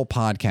Apple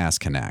Podcast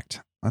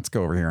Connect. Let's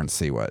go over here and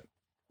see what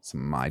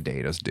some of my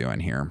data's doing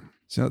here.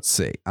 So let's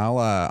see.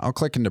 I'll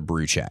click into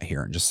BrewChat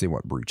here and just see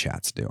what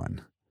BrewChat's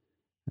doing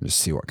and just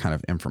see what kind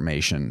of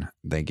information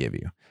they give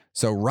you.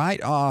 So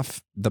right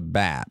off the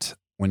bat,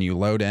 when you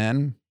load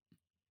in,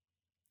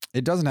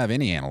 it doesn't have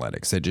any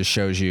analytics. It just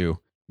gives you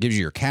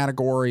your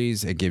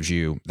categories. It gives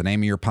you the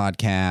name of your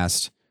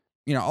podcast,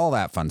 all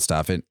that fun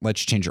stuff. It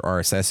lets you change your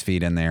RSS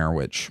feed in there,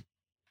 which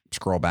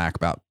scroll back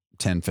about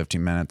 10,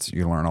 15 minutes.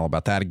 You learn all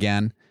about that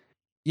again.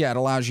 Yeah, it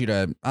allows you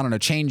to,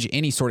 change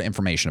any sort of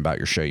information about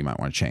your show you might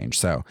want to change.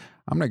 So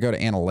I'm going to go to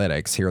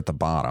analytics here at the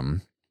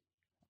bottom.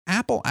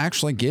 Apple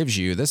actually gives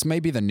you, this may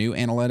be the new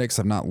analytics.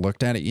 I've not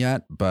looked at it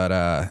yet,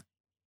 but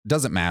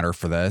doesn't matter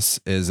for this,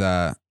 is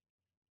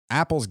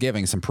Apple's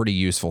giving some pretty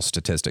useful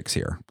statistics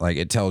here. Like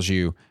it tells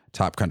you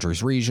top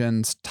countries,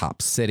 regions,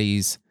 top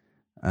cities,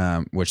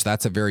 which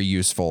that's a very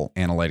useful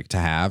analytic to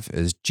have,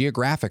 is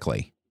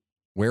geographically.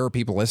 Where are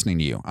people listening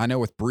to you? I know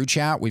with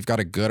BrewChat, we've got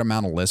a good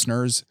amount of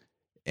listeners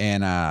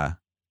in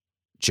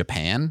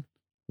Japan,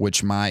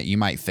 which you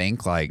might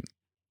think like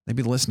they'd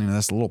be listening to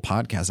this little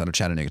podcast out of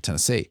Chattanooga,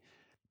 Tennessee.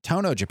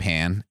 Tono,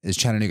 Japan is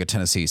Chattanooga,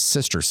 Tennessee's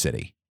sister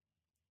city.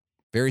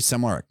 Very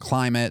similar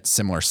climate,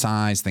 similar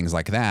size, things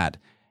like that.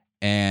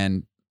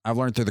 And I've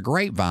learned through the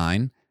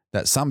grapevine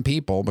that some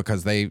people,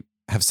 because they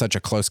have such a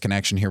close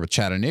connection here with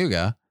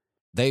Chattanooga,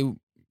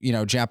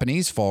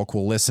 Japanese folk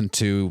will listen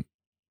to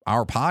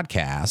our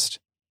podcast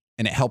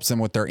and it helps them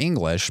with their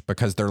English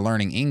because they're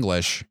learning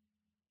English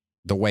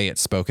the way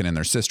it's spoken in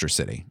their sister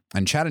city.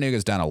 And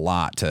Chattanooga's done a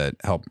lot to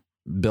help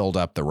build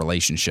up the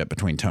relationship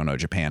between Tono,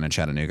 Japan and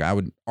Chattanooga. I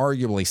would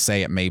arguably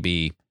say it may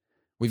be,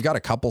 we've got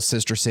a couple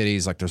sister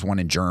cities, like there's one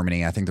in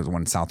Germany. I think there's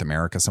one in South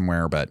America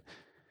somewhere, but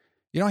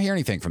you don't hear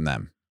anything from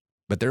them.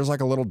 But there's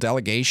like a little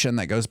delegation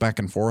that goes back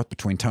and forth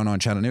between Tono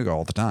and Chattanooga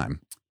all the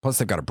time. Plus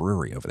they've got a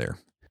brewery over there.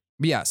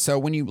 But yeah, so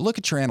when you look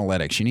at your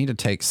analytics, you need to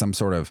take some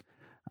sort of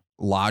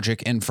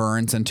logic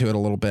inference into it a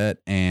little bit.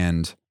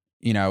 And,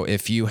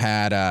 if you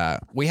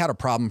had, we had a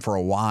problem for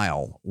a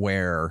while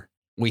where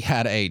we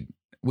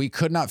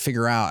could not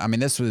figure out,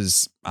 this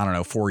was,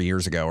 4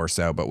 years ago or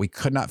so, but we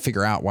could not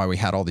figure out why we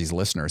had all these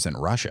listeners in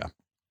Russia.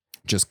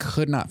 Just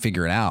could not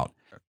figure it out.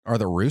 Are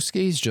the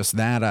Ruskies just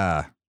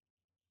that,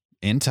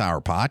 into our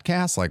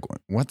podcast? Like,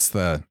 what's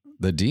the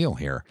deal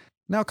here?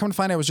 Now, come to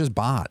find out, it was just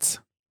bots.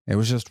 It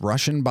was just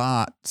Russian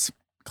bots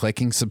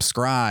clicking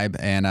subscribe.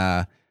 And,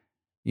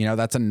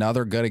 that's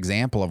another good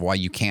example of why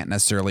you can't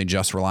necessarily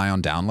just rely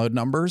on download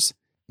numbers.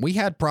 We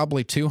had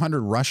probably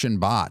 200 Russian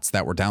bots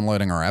that were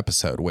downloading our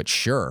episode, which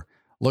sure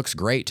looks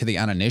great to the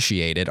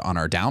uninitiated on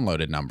our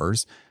downloaded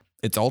numbers.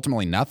 It's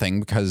ultimately nothing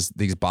because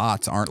these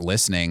bots aren't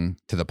listening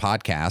to the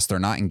podcast. They're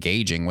not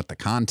engaging with the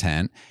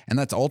content. And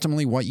that's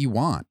ultimately what you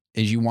want,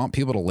 is you want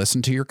people to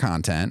listen to your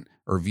content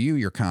or view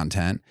your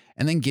content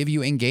and then give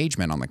you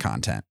engagement on the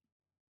content.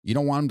 You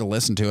don't want them to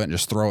listen to it and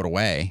just throw it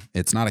away.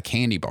 It's not a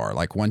candy bar.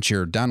 Like once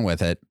you're done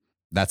with it,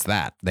 that's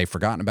that. They've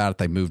forgotten about it.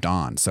 They've moved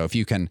on. So if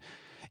you can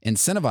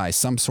incentivize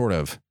some sort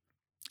of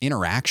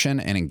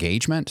interaction and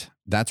engagement,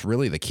 that's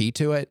really the key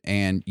to it.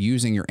 And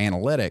using your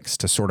analytics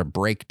to sort of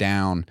break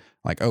down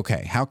like,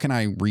 okay, how can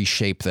I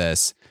reshape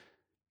this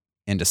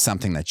into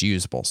something that's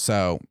usable?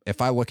 So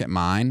if I look at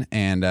mine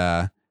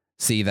and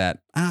see that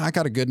I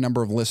got a good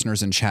number of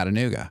listeners in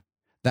Chattanooga,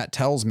 that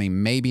tells me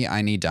maybe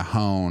I need to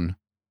hone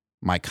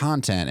my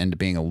content into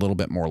being a little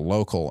bit more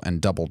local and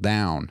double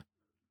down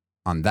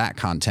on that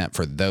content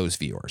for those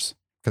viewers.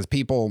 Because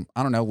people,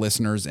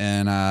 listeners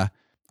in,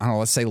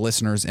 let's say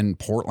listeners in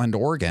Portland,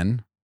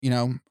 Oregon,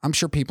 I'm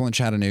sure people in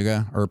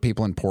Chattanooga or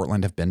people in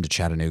Portland have been to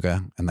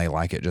Chattanooga and they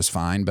like it just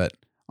fine. But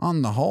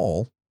on the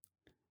whole,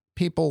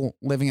 people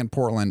living in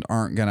Portland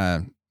aren't going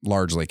to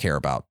largely care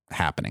about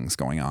happenings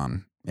going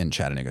on in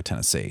Chattanooga,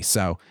 Tennessee.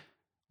 So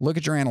look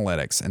at your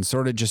analytics and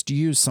sort of just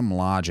use some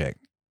logic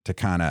to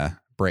kind of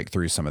break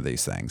through some of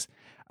these things.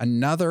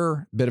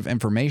 Another bit of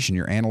information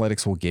your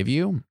analytics will give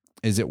you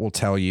is it will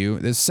tell you,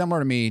 this is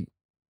similar to me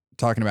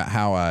talking about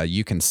how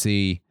you can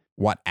see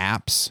what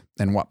apps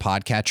and what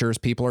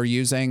podcatchers people are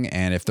using.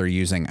 And if they're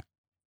using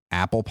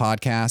Apple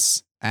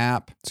Podcasts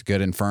app, it's a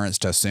good inference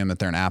to assume that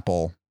they're an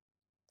Apple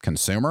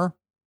consumer.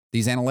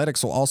 These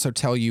analytics will also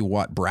tell you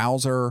what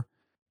browser,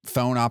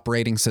 phone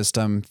operating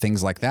system,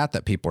 things like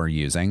that people are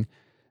using.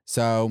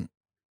 So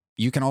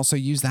you can also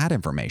use that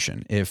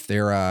information. If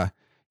they're,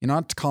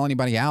 not to call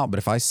anybody out, but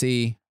if I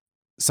see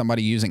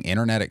somebody using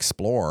Internet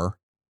Explorer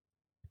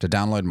to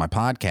download my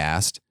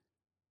podcast,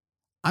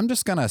 I'm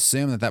just going to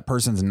assume that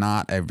person's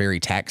not a very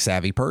tech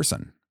savvy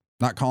person.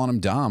 Not calling them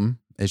dumb.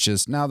 It's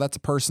just, no, that's a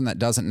person that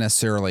doesn't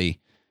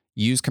necessarily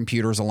use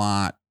computers a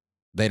lot.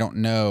 They don't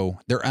know.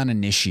 They're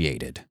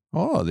uninitiated.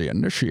 Oh, the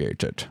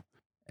initiated.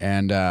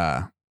 And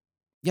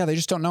they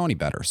just don't know any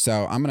better.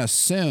 So I'm going to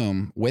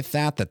assume with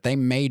that they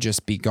may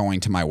just be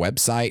going to my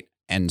website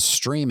and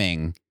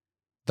streaming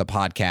the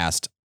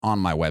podcast on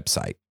my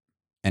website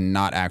and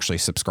not actually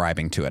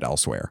subscribing to it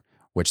elsewhere,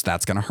 which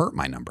that's going to hurt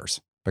my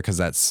numbers because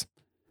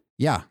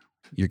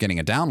you're getting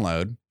a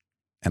download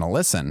and a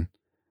listen,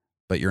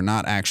 but you're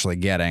not actually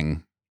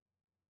getting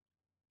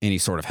any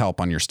sort of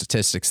help on your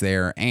statistics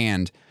there.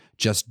 And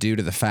just due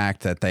to the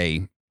fact that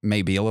they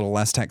may be a little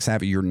less tech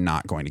savvy, you're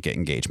not going to get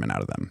engagement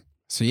out of them.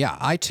 So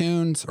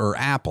iTunes or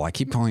Apple, I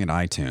keep calling it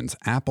iTunes.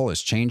 Apple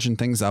is changing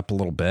things up a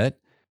little bit.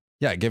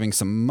 Giving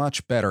some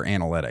much better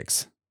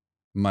analytics,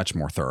 much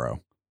more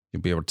thorough.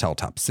 You'll be able to tell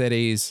top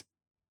cities.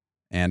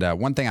 And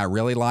one thing I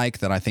really like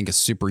that I think is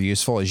super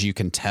useful is you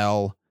can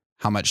tell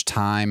how much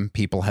time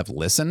people have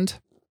listened.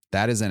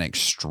 That is an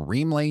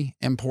extremely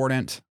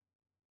important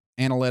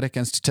analytic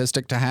and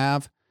statistic to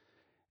have.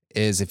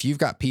 Is if you've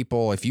got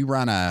people, if you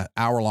run an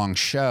hour-long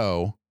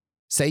show,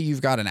 say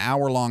you've got an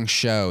hour-long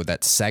show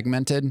that's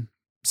segmented,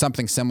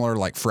 something similar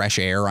like Fresh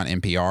Air on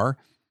NPR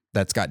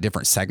that's got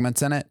different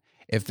segments in it.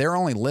 If they're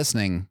only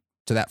listening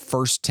to that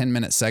first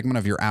 10-minute segment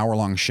of your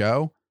hour-long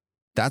show,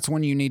 that's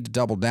when you need to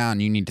double down.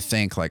 You need to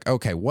think like,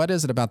 okay, what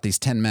is it about these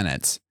 10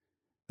 minutes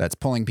that's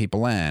pulling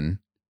people in?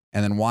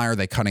 And then why are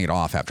they cutting it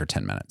off after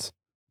 10 minutes?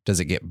 Does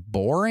it get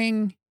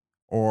boring?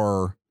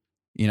 Or,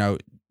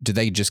 do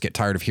they just get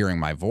tired of hearing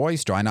my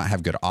voice? Do I not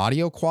have good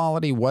audio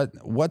quality?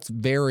 What's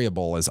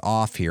variable is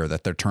off here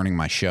that they're turning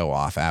my show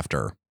off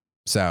after?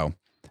 So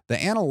the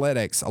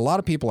analytics, a lot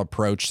of people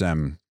approach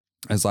them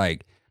as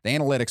like the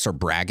analytics are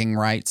bragging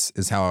rights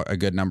is how a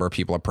good number of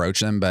people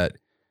approach them, but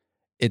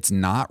it's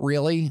not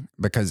really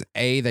because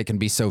they can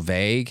be so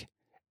vague.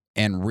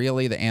 And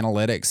really, the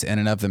analytics in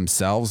and of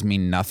themselves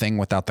mean nothing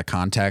without the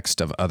context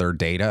of other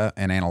data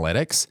and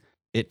analytics.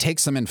 It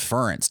takes some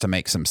inference to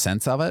make some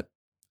sense of it.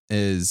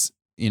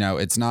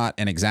 It's not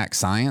an exact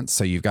science.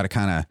 So you've got to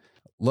kind of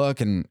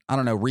look and,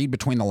 read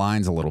between the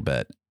lines a little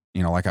bit.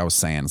 Like I was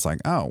saying, it's like,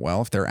 oh,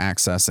 well, if they're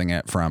accessing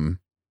it from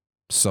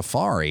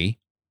Safari,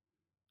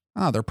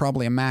 they're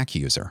probably a Mac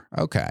user.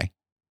 Okay.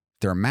 If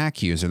they're a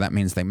Mac user, that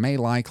means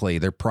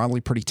they're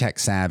probably pretty tech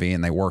savvy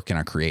and they work in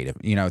a creative,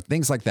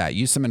 things like that.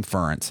 Use some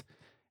inference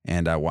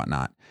and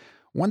whatnot.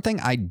 One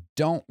thing I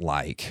don't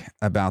like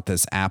about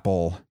this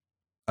Apple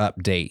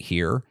update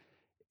here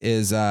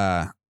is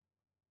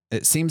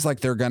it seems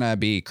like they're going to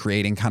be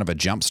creating kind of a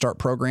jumpstart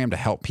program to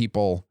help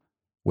people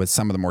with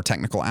some of the more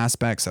technical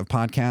aspects of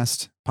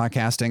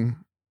podcasting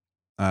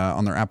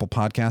on their Apple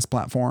Podcast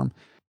platform,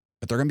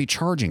 but they're going to be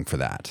charging for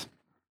that.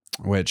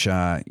 Which,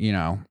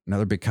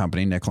 another big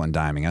company, nickel and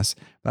diming us.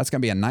 That's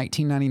going to be a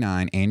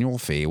 $19.99 annual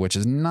fee, which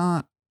is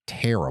not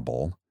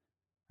terrible.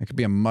 It could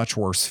be a much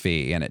worse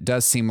fee. And it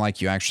does seem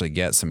like you actually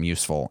get some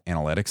useful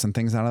analytics and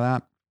things out of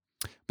that.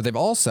 But they've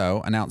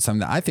also announced something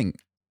that I think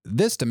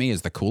this to me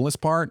is the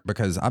coolest part,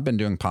 because I've been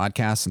doing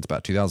podcasts since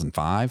about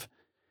 2005.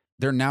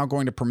 They're now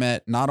going to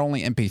permit not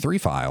only MP3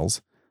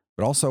 files,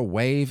 but also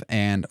WAV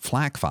and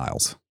FLAC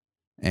files.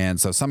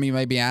 And so some of you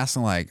may be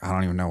asking, like, I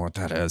don't even know what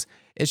that is.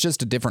 It's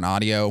just a different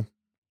audio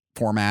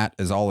format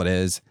is all it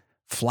is.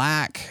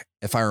 FLAC,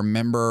 if I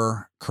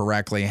remember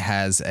correctly,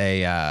 has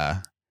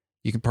a,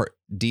 you can put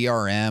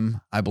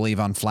DRM, I believe,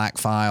 on FLAC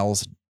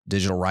files,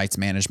 digital rights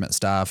management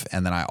stuff.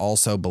 And then I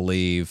also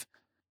believe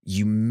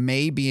you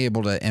may be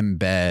able to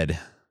embed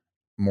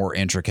more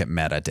intricate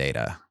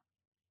metadata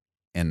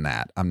in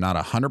that. I'm not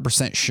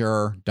 100%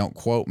 sure. Don't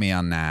quote me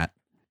on that.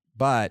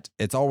 But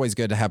it's always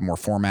good to have more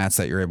formats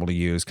that you're able to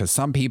use, because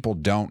some people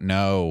don't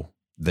know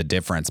the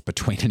difference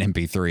between an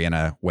MP3 and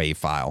a WAV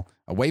file.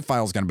 A WAV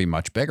file is going to be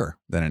much bigger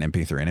than an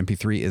MP3. An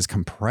MP3 is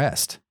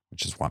compressed,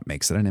 which is what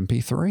makes it an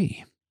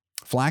MP3.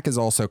 FLAC is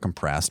also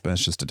compressed, but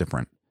it's just a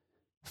different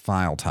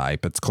file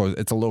type. It's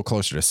a little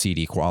closer to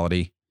CD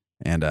quality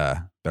and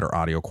better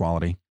audio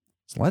quality.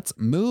 So let's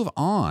move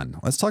on.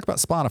 Let's talk about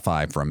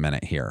Spotify for a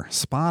minute here.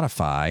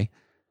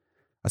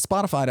 A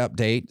Spotify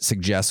update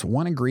suggests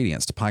one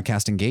ingredient to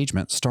podcast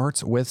engagement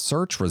starts with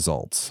search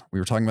results. We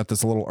were talking about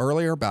this a little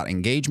earlier about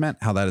engagement,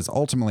 how that is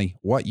ultimately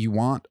what you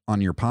want on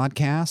your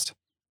podcast.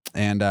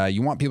 And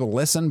you want people to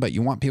listen, but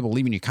you want people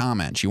leaving you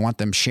comments. You want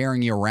them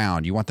sharing you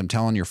around. You want them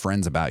telling your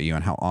friends about you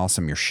and how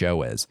awesome your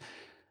show is.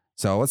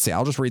 So let's see.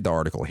 I'll just read the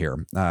article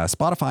here.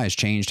 Spotify has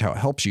changed how it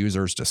helps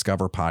users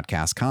discover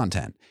podcast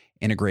content,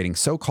 integrating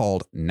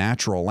so-called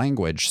natural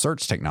language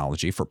search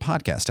technology for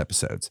podcast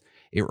episodes.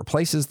 It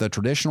replaces the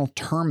traditional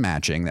term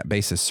matching that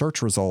bases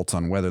search results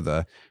on whether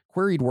the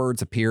queried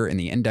words appear in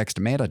the indexed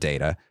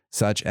metadata,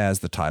 such as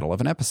the title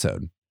of an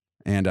episode.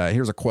 And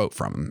here's a quote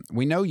from him.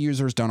 "We know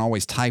users don't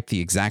always type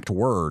the exact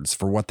words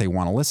for what they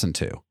want to listen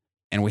to,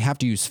 and we have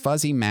to use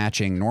fuzzy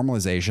matching,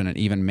 normalization, and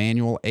even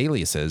manual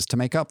aliases to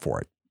make up for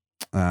it."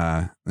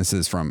 This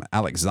is from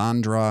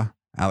Alexander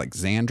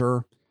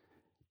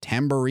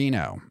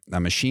Tamburino, a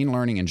machine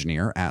learning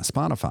engineer at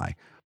Spotify.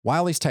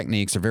 While these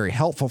techniques are very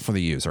helpful for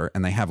the user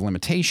and they have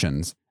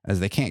limitations, as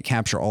they can't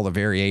capture all the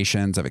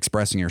variations of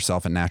expressing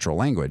yourself in natural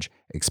language,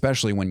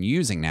 especially when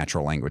using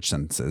natural language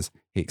sentences,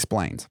 he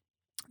explains.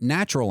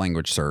 Natural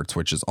language search,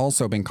 which has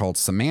also been called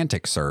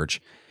semantic search,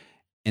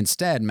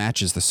 instead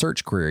matches the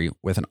search query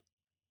with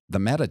the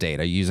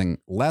metadata using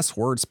less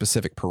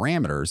word-specific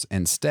parameters.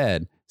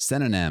 Instead,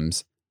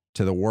 synonyms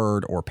to the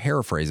word or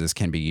paraphrases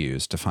can be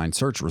used to find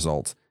search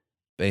results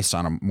based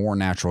on a more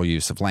natural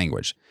use of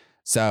language.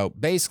 So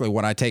basically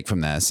what I take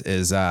from this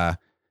is,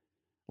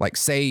 like,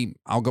 say,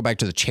 I'll go back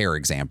to the chair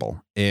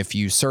example. If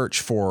you search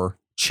for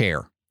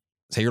chair,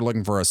 say you're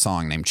looking for a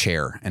song named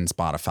Chair in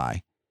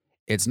Spotify,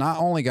 it's not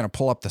only going to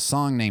pull up the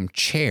song named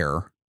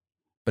Chair,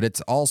 but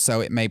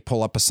it may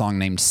pull up a song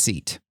named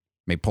Seat,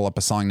 may pull up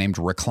a song named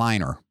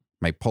Recliner,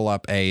 may pull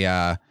up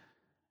a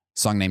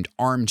song named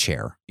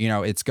Armchair. You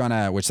know, it's going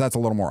to, which that's a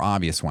little more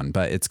obvious one,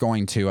 but it's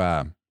going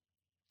to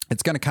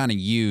kind of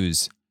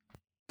use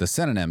the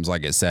synonyms,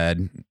 like it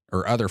said,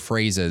 or other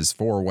phrases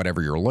for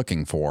whatever you're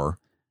looking for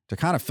to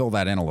kind of fill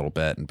that in a little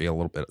bit and be a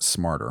little bit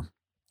smarter.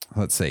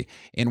 Let's see.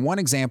 In one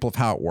example of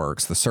how it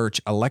works, the search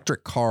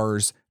electric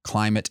cars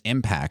climate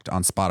impact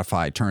on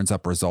Spotify turns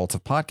up results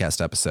of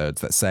podcast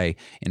episodes that say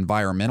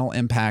environmental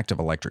impact of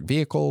electric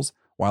vehicles,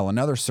 while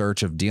another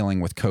search of dealing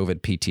with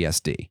COVID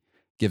PTSD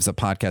gives a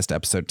podcast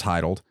episode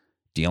titled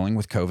Dealing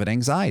with COVID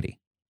Anxiety.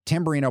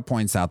 Tamburino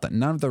points out that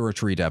none of the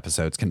retrieved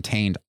episodes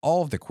contained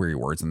all of the query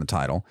words in the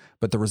title,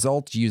 but the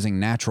results using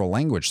natural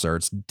language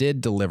search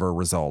did deliver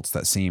results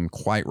that seem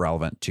quite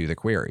relevant to the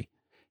query.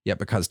 Yet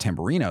because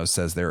Tamburino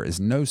says there is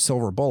no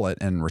silver bullet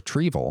in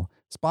retrieval,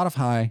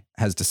 Spotify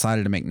has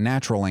decided to make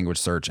natural language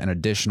search an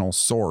additional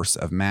source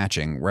of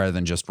matching rather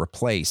than just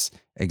replace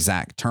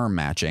exact term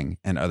matching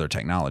and other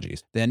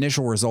technologies. The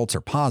initial results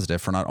are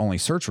positive for not only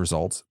search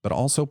results, but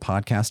also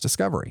podcast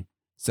discovery.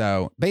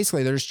 So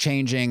basically, they're just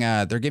changing,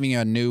 they're giving you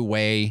a new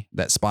way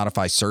that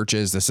Spotify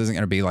searches. This isn't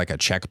going to be like a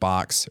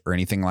checkbox or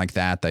anything like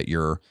that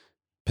your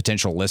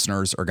potential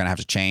listeners are going to have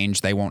to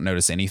change. They won't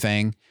notice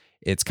anything.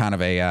 It's kind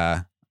of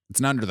it's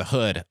an under the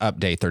hood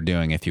update they're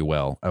doing, if you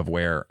will, of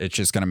where it's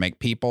just going to make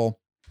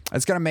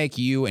it's going to make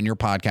you and your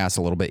podcast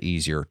a little bit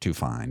easier to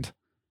find,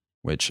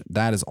 which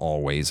that is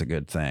always a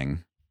good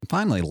thing.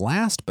 Finally,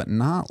 last but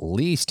not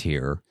least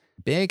here,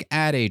 big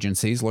ad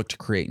agencies look to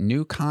create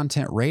new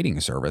content rating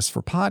service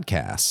for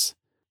podcasts.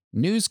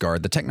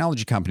 NewsGuard, the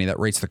technology company that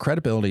rates the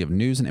credibility of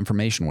news and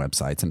information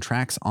websites and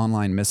tracks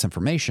online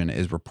misinformation,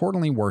 is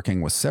reportedly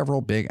working with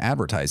several big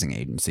advertising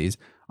agencies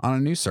on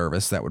a new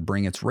service that would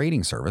bring its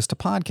rating service to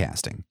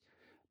podcasting.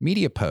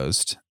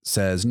 MediaPost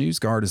says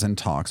NewsGuard is in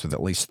talks with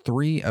at least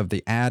 3 of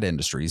the ad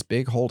industry's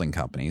big holding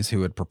companies who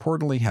would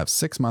purportedly have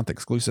 6-month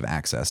exclusive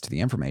access to the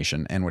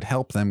information and would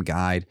help them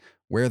guide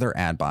where their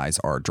ad buys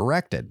are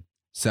directed.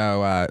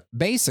 So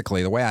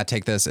basically, the way I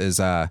take this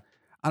is, I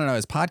don't know,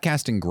 as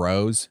podcasting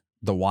grows,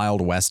 the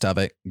wild west of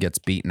it gets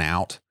beaten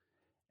out.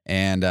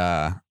 And,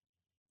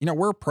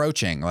 we're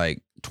approaching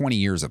like 20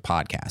 years of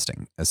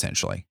podcasting,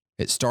 essentially.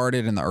 It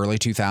started in the early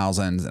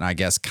 2000s, and I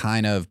guess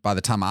kind of by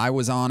the time I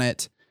was on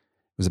it, it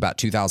was about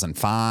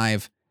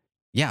 2005.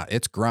 Yeah,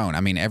 it's grown.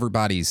 I mean,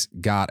 everybody's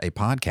got a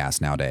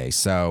podcast nowadays.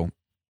 So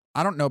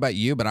I don't know about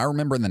you, but I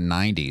remember in the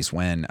 90s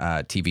when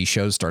TV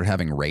shows started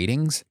having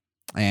ratings.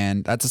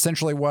 And that's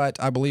essentially what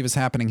I believe is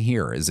happening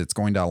here, is it's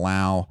going to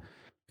allow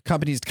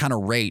companies to kind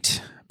of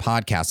rate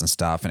podcasts and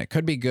stuff. And it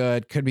could be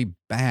good, could be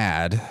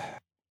bad,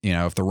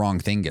 if the wrong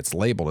thing gets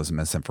labeled as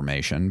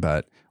misinformation.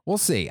 But we'll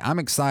see. I'm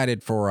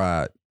excited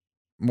for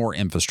more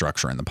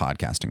infrastructure in the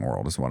podcasting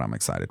world is what I'm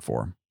excited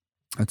for.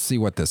 Let's see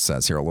what this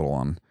says here a little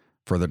on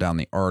further down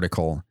the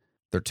article.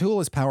 Their tool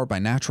is powered by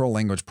natural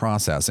language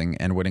processing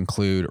and would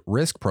include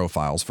risk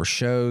profiles for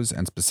shows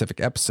and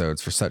specific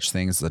episodes for such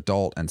things as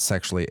adult and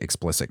sexually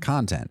explicit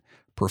content,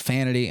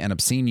 profanity and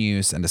obscene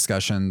use, and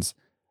discussions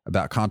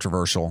about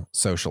controversial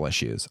social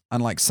issues.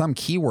 Unlike some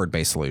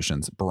keyword-based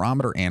solutions,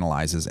 Barometer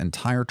analyzes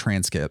entire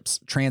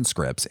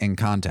transcripts in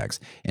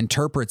context,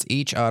 interprets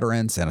each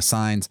utterance, and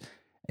assigns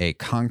a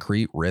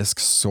concrete risk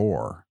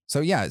score.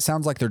 So yeah, it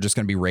sounds like they're just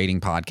going to be rating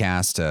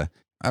podcasts to,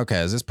 okay,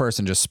 is this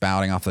person just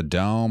spouting off the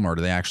dome, or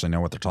do they actually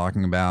know what they're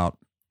talking about,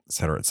 et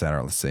cetera, et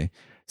cetera. Let's see.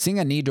 Seeing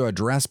a need to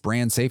address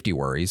brand safety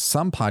worries,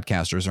 some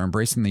podcasters are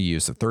embracing the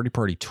use of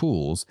third-party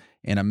tools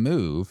in a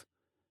move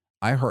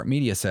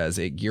iHeartMedia says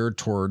it geared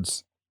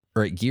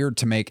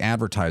to make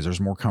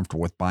advertisers more comfortable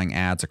with buying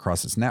ads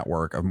across its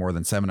network of more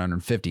than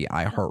 750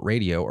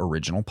 iHeartRadio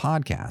original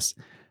podcasts.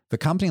 The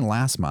company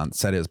last month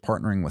said it is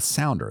partnering with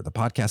Sounder, the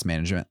podcast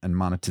management and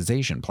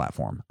monetization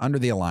platform. Under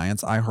the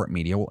alliance,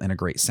 iHeartMedia will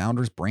integrate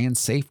Sounder's brand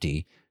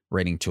safety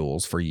rating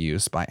tools for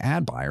use by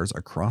ad buyers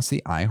across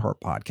the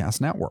iHeart Podcast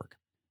network.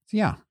 So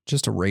yeah,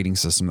 just a rating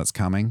system that's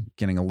coming,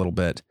 getting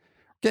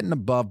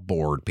above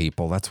board,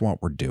 people. That's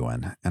what we're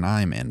doing, and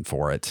I'm in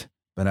for it.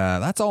 But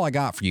that's all I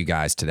got for you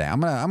guys today. I'm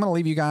gonna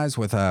leave you guys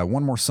with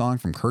one more song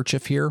from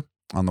Kerchief here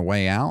on the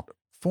way out.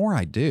 Before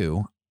I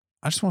do,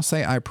 I just want to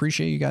say I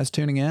appreciate you guys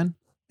tuning in.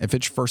 If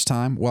it's your first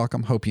time,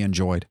 welcome. Hope you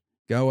enjoyed.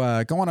 Go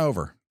on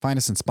over. Find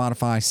us in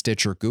Spotify,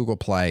 Stitcher, Google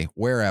Play,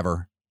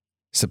 wherever.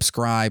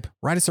 Subscribe.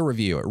 Write us a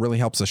review. It really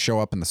helps us show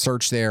up in the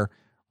search there.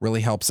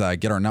 Really helps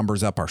get our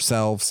numbers up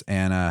ourselves.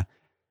 And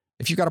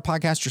if you got a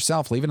podcast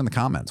yourself, leave it in the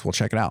comments. We'll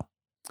check it out.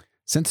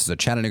 Since it's a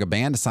Chattanooga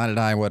band, decided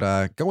I would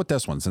go with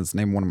this one since it's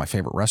named one of my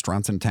favorite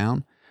restaurants in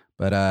town.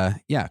 But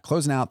yeah,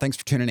 closing out. Thanks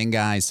for tuning in,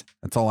 guys.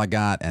 That's all I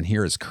got. And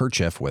here is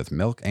Kerchief with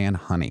Milk and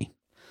Honey.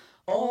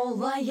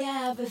 All I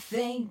ever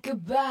think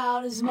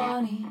about is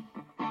money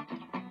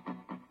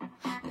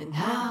and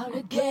how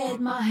to get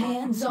my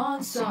hands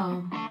on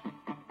some.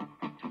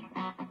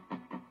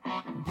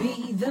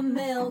 Be the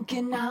milk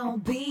and I'll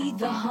be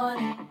the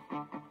honey.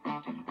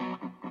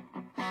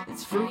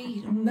 It's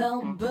free to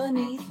melt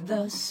beneath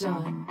the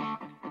sun.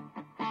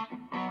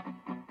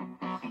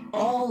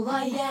 All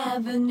I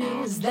ever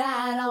knew is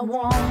that I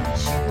want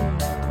you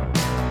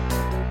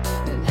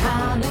and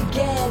how to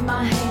get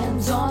my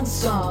hands on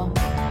some.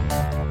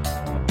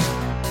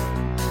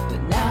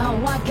 Now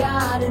I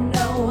gotta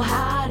know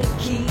how to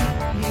keep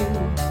you.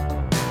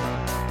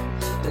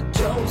 The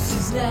dose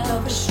is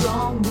never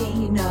strong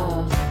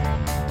enough.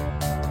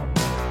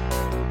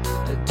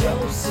 The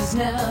dose is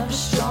never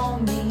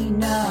strong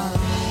enough.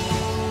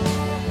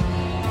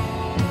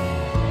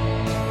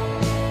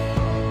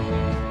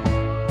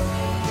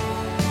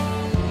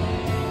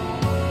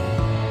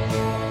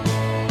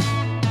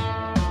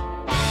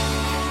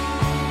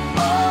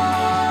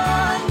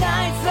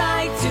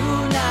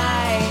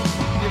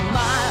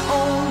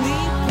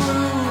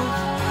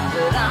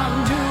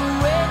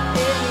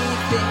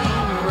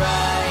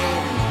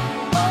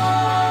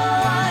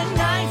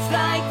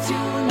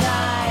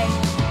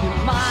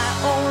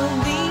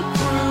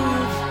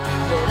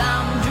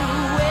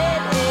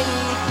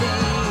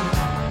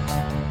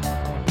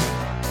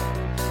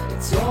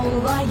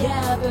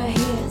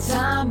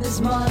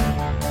 Money,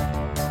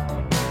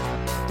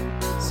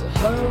 so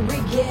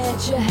hurry,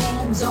 get your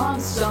hands on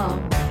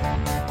some.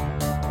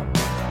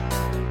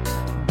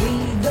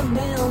 Be the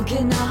milk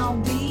and I'll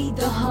be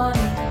the honey.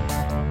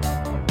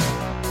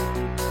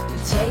 The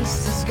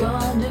taste is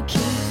gonna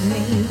keep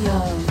me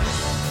young.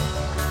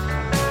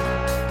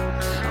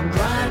 I'm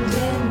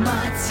grinding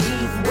my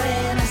teeth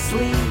when I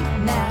sleep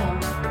now.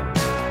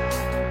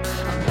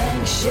 I'm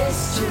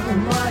anxious too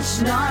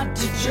much not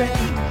to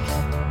drink.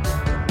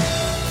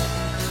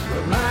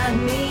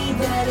 Remind me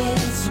that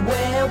it's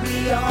where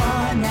we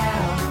are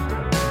now.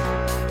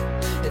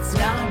 It's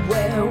not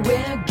where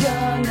we're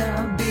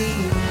gonna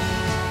be.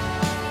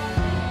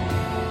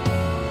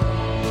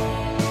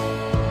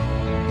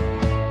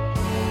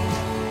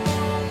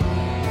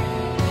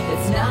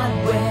 It's not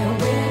where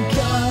we're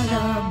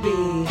gonna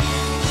be.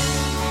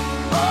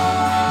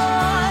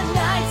 Oh,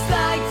 nights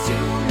like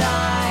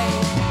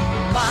tonight,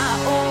 my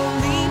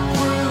only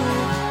proof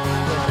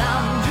that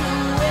I'm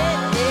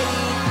doing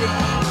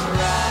anything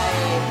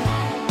right.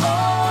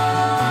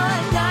 Oh,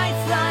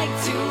 nights like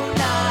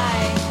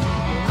tonight,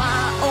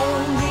 my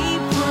only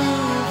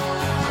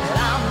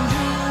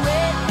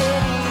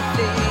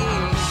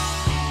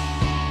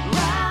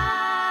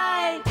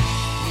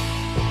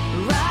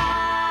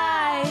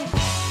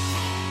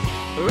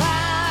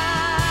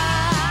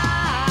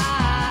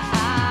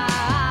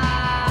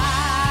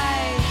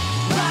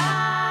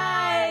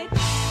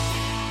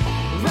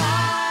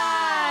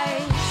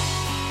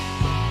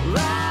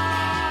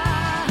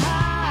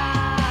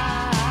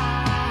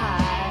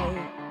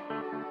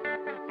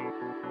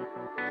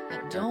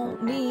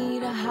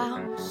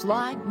just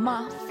like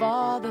my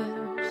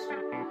father's,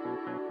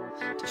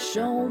 to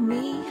show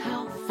me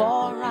how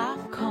far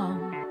I've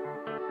come.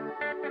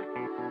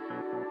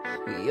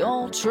 We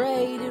all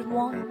traded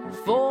one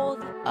for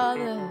the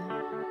other,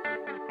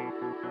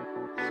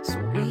 so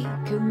we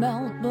could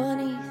melt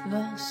beneath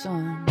the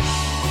sun.